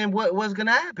there, then what's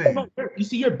gonna happen? You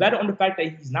see, you're better on the fact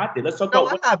that he's not there. Let's talk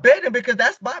about. I'm not betting because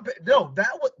that's my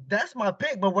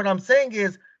pick. But what I'm saying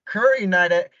is Curry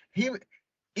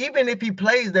even if he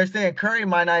plays, they're saying Curry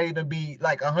might not even be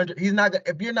like 100. He's not.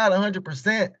 If you're not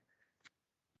 100%.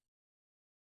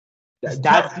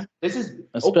 This is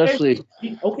especially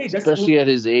okay. Especially at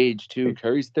his age too.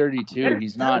 Curry's 32.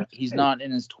 He's not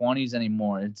in his 20s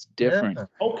anymore. It's different. Yeah.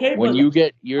 Okay. When you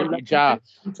get your Jabo,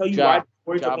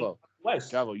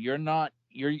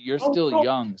 you're still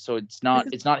young, so it's not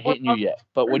hitting you yet.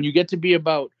 But when you get to be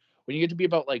about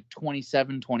like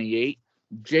 27, 28,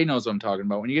 Jay knows what I'm talking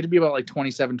about. When you get to be about like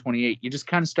 27, 28, you just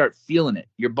kind of start feeling it.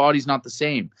 Your body's not the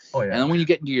same. Oh, yeah. And then when you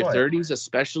get into your 30s,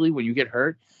 especially when you get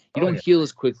hurt, you don't heal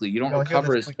as quickly. You don't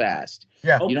recover as fast.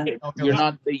 Yeah. You don't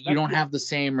have the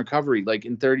same recovery like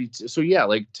in 30. So yeah,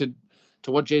 like to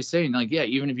what Jay's saying, like, yeah,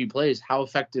 even if he plays, how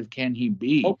effective can he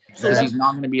be? Because he's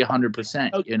not going to be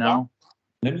 100%, you know?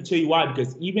 Let me tell you why.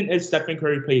 Because even if Stephen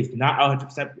Curry plays not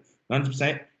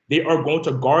 100%, they are going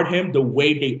to guard him the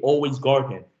way they always guard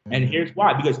him. Mm-hmm. And here's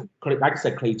why. Because, like I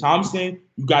said, Klay Thompson,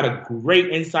 you got a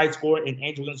great inside scorer in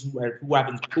Andrew Wiggins who have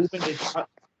been proven this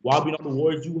while being on the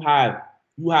Warriors. You have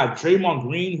Draymond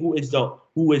Green, who's a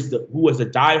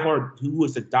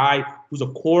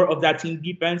core of that team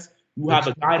defense. You have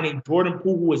a guy named Jordan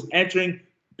Poole who is entering.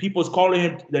 People's calling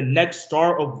him the next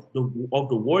star of the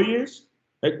Warriors.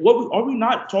 Like, are we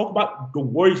not talking about the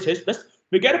Warriors' history? Let's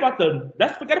forget about the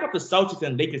Celtics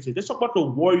and Lakers. Let's talk about the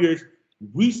Warriors'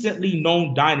 recently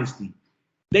known dynasty.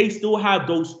 They still have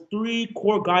those 3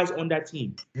 core guys on that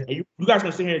team. Yeah. And you guys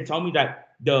gonna sit here and tell me that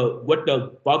what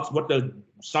the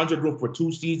Suns are doing for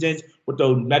 2 seasons, what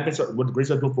the Grizzlies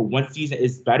are doing for 1 season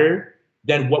is better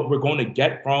than what we're going to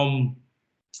get from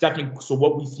Stephen. So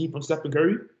what we see from Stephen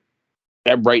Curry?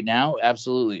 Right now,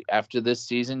 absolutely. After this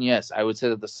season, yes, I would say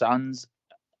that the Suns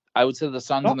and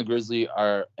the Grizzlies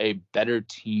are a better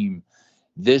team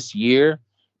this year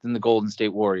than the Golden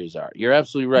State Warriors are. You're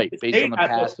absolutely right. Based on the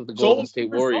past of the Golden State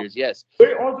Warriors, yes.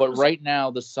 But right now,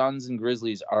 the Suns and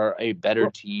Grizzlies are a better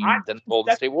team than the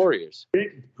Golden State Warriors.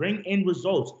 Bring in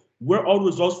results. Where are the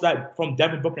results that from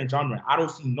Devin Booker and John Morant? I don't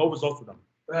see no results for them.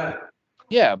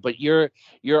 Yeah, but your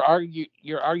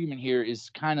argument here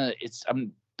is kind of it's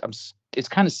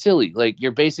kind of silly. Like,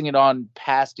 you're basing it on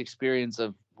past experience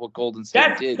of what Golden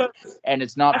State did, and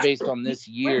it's not based on this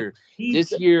year.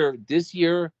 This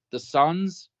year, the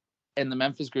Suns and the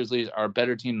Memphis Grizzlies are a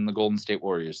better team than the Golden State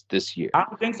Warriors this year. I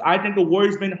think the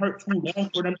Warriors been hurt too long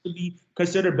for them to be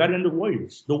considered better than the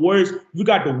Warriors. The Warriors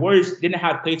didn't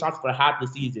have Klay Thompson for half the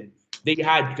season. They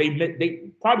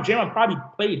Draymond probably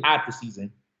played half the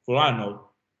season, for all I know.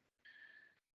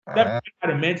 Steph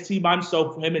had a men's team by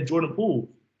himself for him and Jordan Poole.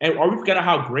 And are we forgetting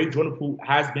how great Jordan Poole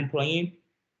has been playing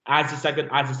as the second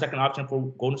option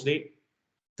for Golden State?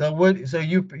 So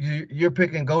you're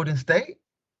picking Golden State?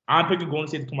 I'm picking Golden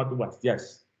State to come out the West.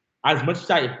 Yes. As much as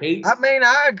I hate,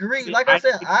 I agree. Like I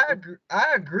said, I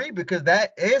agree because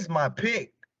that is my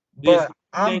pick. But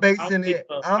I'm basing it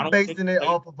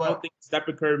off of. I don't think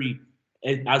Stephen Curry,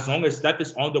 as long as Steph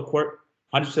is on the court,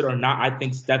 100% or not, I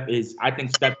think Steph is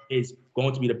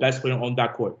going to be the best player on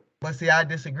that court. But see, I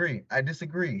disagree.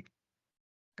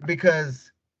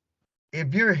 Because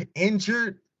if you're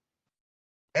injured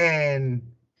and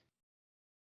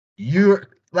you're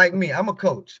like me, I'm a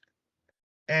coach.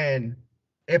 And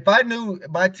if I knew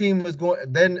my team was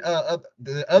going, then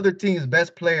the other team's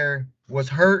best player was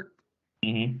hurt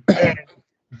and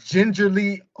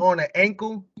gingerly on an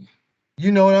ankle,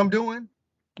 you know what I'm doing?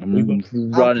 I'm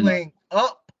playing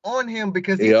up on him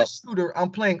because he's a shooter.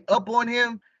 I'm playing up on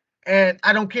him, and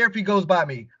I don't care if he goes by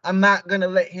me. I'm not going to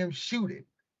let him shoot it.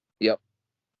 Yep.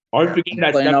 I'm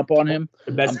playing up on him.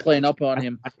 I'm playing up on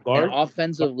him. And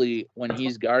offensively, when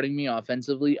he's guarding me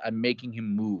offensively, I'm making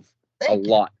him move a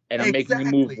lot. And I'm making him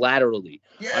move laterally.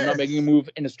 Yes. I'm not making him move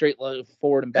in a straight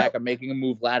forward and back. I'm making him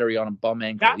move laterally on a bum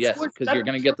ankle. Yes, because you're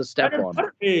going to get the step on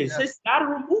him. His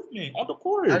lateral movement on the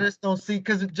court. I just don't see,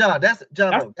 because that's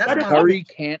Curry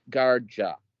can't guard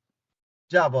Ja.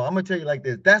 Javo, I'm going to tell you like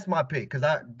this. That's my pick,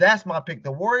 because that's my pick.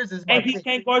 The Warriors is my pick. And he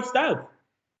can't guard Steph.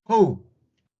 Who?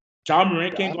 John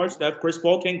Morant can't guard Steph. Chris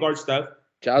Paul can't guard Steph.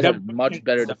 Ja's a much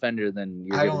better defender than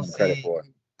you're giving him credit for.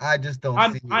 I just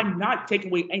don't see it. I'm not taking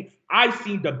away. I've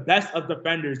seen the best of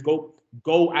defenders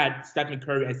go at Stephen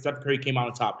Curry, and Stephen Curry came out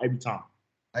on top every time.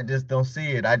 I just don't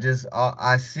see it. I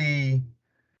see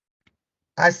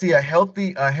a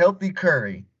healthy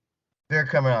Curry. They're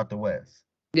coming out the West.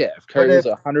 Yeah, if Curry is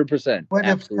 100%. But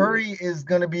if Curry is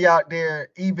going to be out there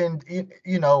even,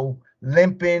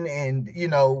 limping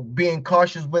and, being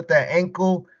cautious with that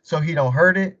ankle so he don't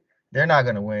hurt it, they're not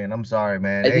going to win. I'm sorry,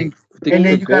 man. And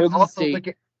then you got to also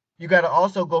you got to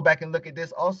also go back and look at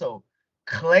this also.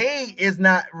 Klay is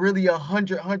not really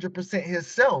 100%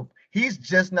 himself. He's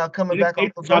just now coming back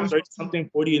off the bench. Something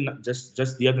 40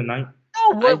 just the other night.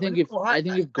 No, I think if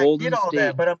Golden State, all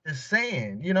that, but I'm just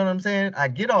saying, you know what I'm saying? I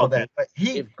get all that, but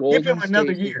give him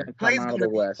another year. Clay's out of the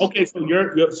West. Okay,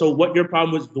 so what your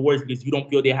problem with the Warriors is you don't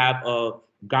feel they have a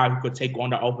guy who could take on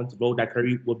the offensive load that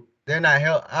Curry would. They're not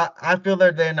I feel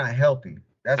that they're not healthy.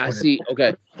 That's what I see.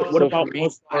 Okay, what about me?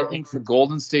 I think for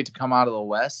Golden State to come out of the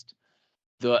West,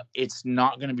 it's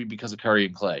not going to be because of Curry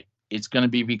and Klay. It's going to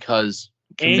be because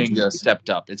Kuminga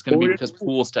stepped up. It's going to be because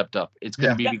Poole stepped up. It's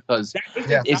going to be because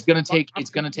it's going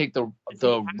to take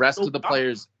the rest of the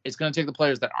players. It's going to take the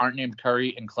players that aren't named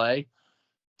Curry and Klay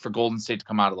for Golden State to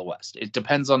come out of the West. It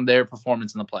depends on their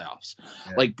performance in the playoffs.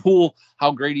 Yeah. Like Poole,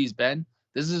 how great he's been.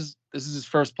 This is his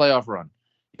first playoff run.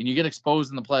 And you get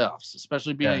exposed in the playoffs,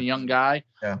 especially being a young guy.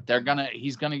 Yeah.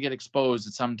 He's gonna get exposed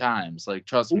at some times. Like,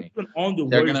 trust me.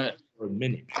 They're gonna for a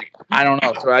minute. I don't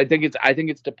know. So I think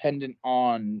it's dependent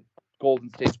on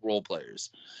Golden State's role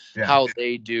players. Yeah. How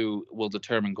they do will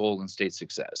determine Golden State's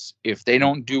success. If they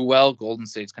don't do well, Golden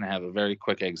State's gonna have a very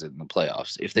quick exit in the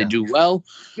playoffs. If they do well,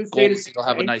 Golden State will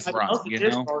have a nice run.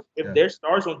 If their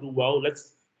stars don't do well,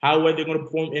 how are they gonna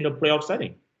perform in a playoff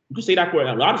setting? You can say that for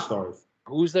a lot of stars.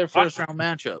 Who's their first round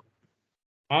matchup?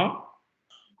 Huh?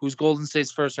 Who's Golden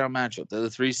State's first round matchup? They're the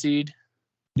 3 seed.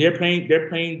 They're playing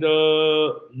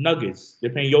the Nuggets. They're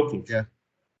playing Jokic. Yeah.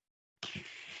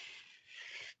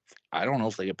 I don't know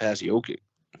if they can pass Jokic.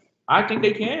 I think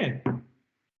they can.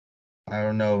 I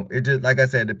don't know. It just like I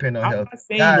said, depend on I'm health. not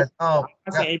saying Guys, I'm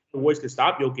not saying the Warriors can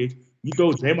stop Jokic. You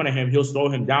throw Draymond at him, he'll slow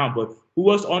him down. But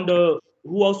who else on the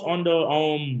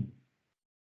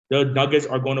Nuggets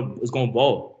is going to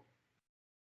ball?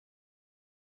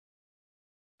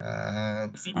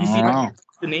 You see the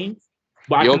names?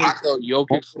 But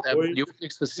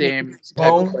Jokic's the same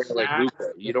type of player like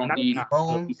Luka. You don't need.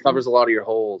 He covers a lot of your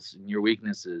holes and your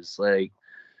weaknesses, like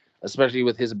especially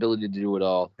with his ability to do it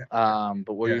all.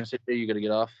 But what are you gonna say? You got to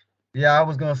get off. Yeah, I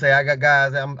was gonna say I got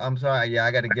guys. I'm sorry. Yeah,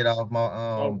 I got to get off my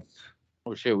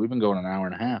Oh shit, we've been going an hour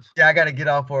and a half. Yeah, I got to get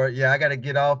off for it. Yeah, I got to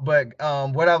get off. But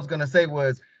what I was gonna say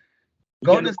was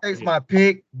Golden State's my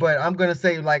pick, but I'm gonna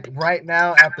say like right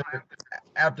now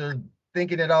after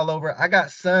thinking it all over, I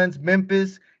got Suns,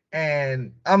 Memphis,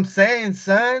 and I'm saying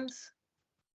Suns,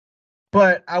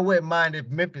 but I wouldn't mind if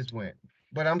Memphis went.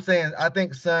 But I'm saying I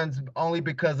think Suns only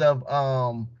because of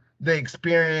the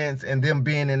experience and them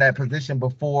being in that position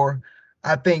before.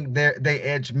 I think they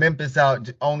edge Memphis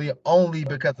out only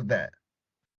because of that.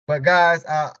 But guys,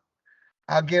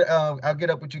 I'll get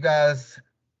up with you guys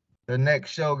the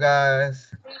next show,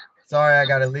 guys. Sorry, I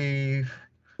gotta leave.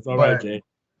 It's all right, Jay.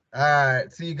 All right,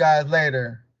 see you guys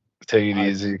later. Take it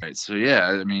easy. All right, so yeah,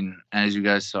 I mean, as you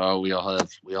guys saw, we all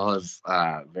have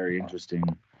very interesting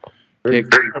picks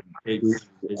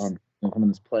coming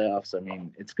this playoffs. I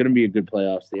mean, it's going to be a good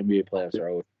playoffs. The NBA playoffs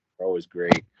are always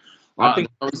great. I think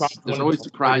there's always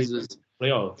surprises.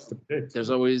 Playoffs. There's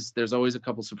always a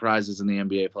couple surprises in the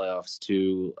NBA playoffs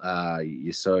too.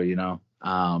 So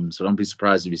don't be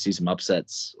surprised if you see some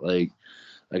upsets. Like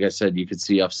I said, you could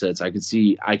see upsets. I could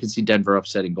see Denver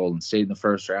upsetting Golden State in the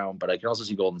first round, but I can also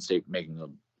see Golden State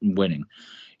winning.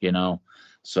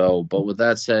 So, but with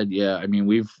that said, yeah, I mean,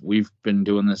 we've been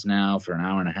doing this now for an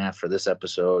hour and a half for this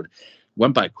episode.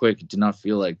 Went by quick. It did not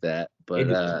feel like that.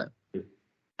 But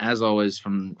as always,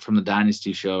 from the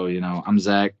Dynasty Show, I'm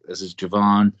Zach. This is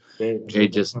Javon. Jay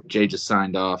just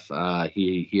signed off.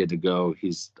 He had to go.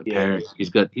 He's a parent.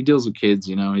 He deals with kids.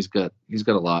 He's got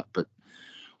a lot, but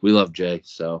we love Jay.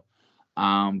 So,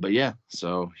 but yeah.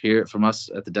 So here from us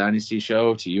at the Dynasty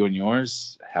Show to you and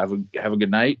yours. Have a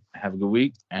good night. Have a good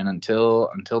week. And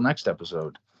until next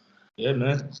episode. Yeah,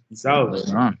 man. Peace out.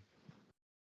 Later on.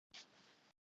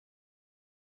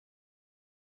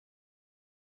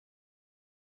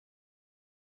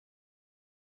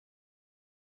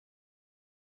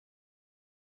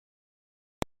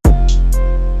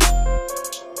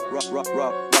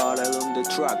 Rock, bottle on the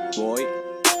track, boy.